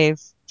that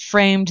they've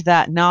framed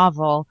that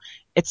novel,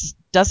 it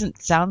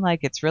doesn't sound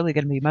like it's really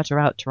going to be much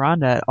about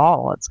Tyrande at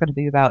all. It's going to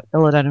be about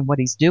Illidan and what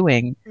he's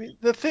doing. I mean,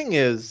 the thing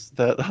is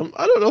that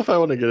I don't know if I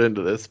want to get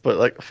into this, but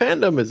like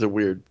fandom is a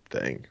weird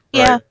thing,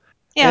 right?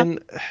 Yeah.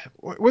 And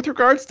with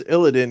regards to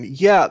Illidan,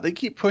 yeah, they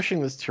keep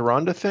pushing this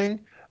Tyrande thing,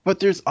 but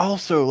there's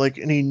also like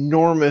an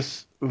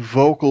enormous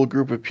vocal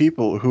group of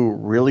people who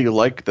really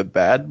like the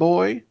bad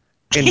boy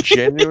and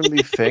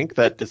genuinely think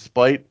that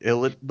despite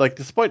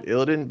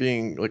Illidan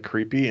being like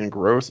creepy and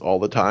gross all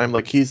the time,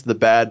 like he's the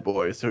bad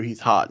boy, so he's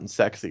hot and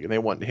sexy, and they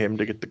want him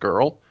to get the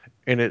girl,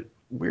 and it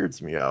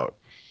weirds me out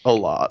a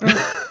lot,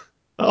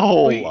 a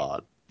whole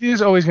lot.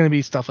 There's always going to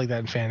be stuff like that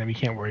in fandom. You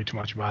can't worry too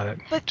much about it.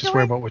 But just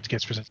worry about what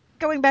gets presented.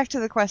 Going back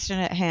to the question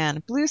at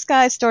hand, Blue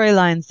Sky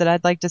storylines that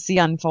I'd like to see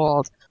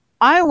unfold.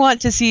 I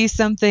want to see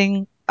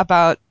something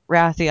about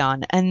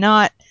Wrathion and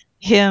not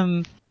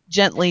him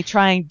gently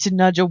trying to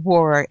nudge a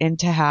war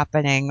into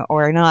happening,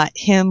 or not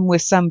him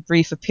with some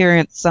brief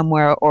appearance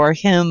somewhere, or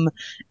him,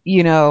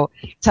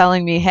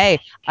 telling me, hey,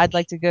 I'd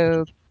like to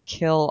go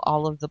kill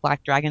all of the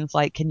Black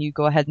Dragonflight. Can you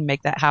go ahead and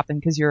make that happen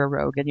because you're a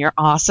rogue and you're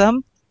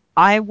awesome?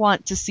 I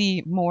want to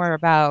see more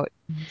about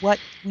what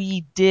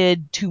we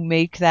did to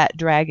make that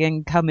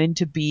dragon come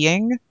into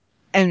being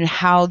and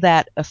how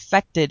that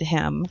affected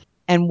him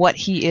and what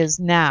he is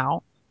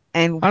now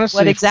and honestly,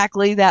 what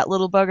exactly that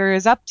little bugger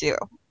is up to.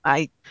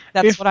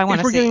 That's what I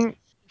want to see.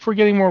 If we're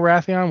getting more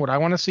Wrathion, what I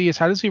want to see is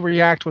how does he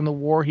react when the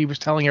war he was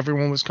telling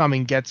everyone was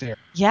coming gets here?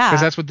 Yeah.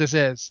 Because that's what this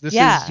is. This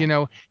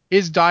is,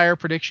 his dire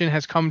prediction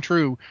has come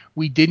true.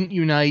 We didn't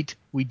unite.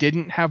 We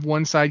didn't have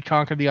one side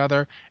conquer the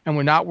other, and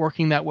we're not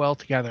working that well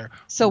together.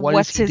 So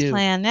what's his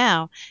plan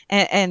now?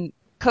 And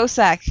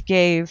Cossack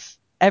gave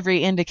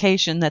every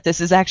indication that this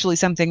is actually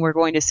something we're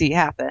going to see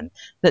happen.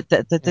 That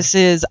this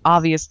is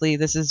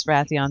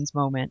Wrathion's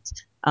moment.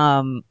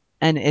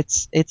 And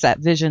it's that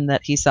vision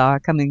that he saw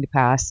coming to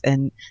pass,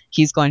 and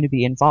he's going to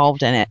be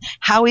involved in it.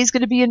 How he's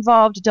going to be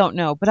involved, don't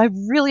know. But I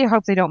really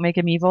hope they don't make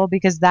him evil,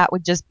 because that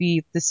would just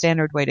be the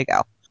standard way to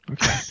go.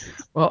 Okay.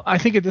 Well, I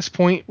think at this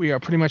point we are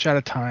pretty much out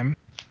of time.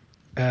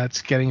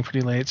 It's getting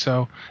pretty late.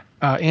 So,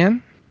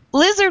 Anne?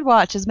 Blizzard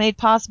Watch is made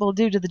possible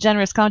due to the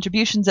generous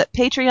contributions at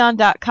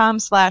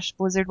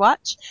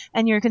patreon.com/blizzardwatch,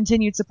 and your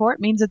continued support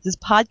means that this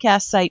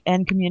podcast site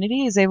and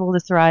community is able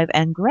to thrive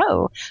and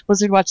grow.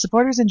 Blizzard Watch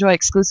supporters enjoy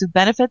exclusive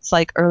benefits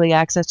like early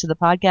access to the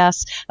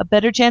podcast, a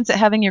better chance at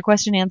having your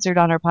question answered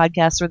on our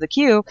podcast or the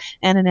queue,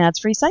 and an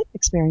ads-free site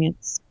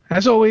experience.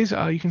 As always,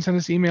 you can send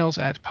us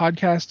emails at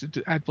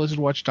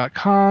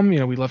podcast@blizzardwatch.com.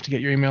 We'd love to get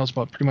your emails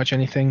about pretty much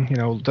anything.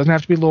 It doesn't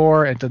have to be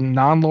lore, and the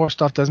non-lore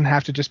stuff doesn't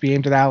have to just be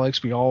aimed at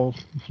Alex. We all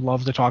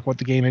love to talk about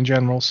the game in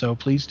general, so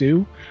please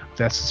do.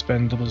 That's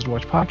been the Blizzard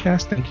Watch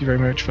podcast. Thank you very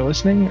much for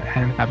listening,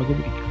 and have a good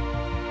week.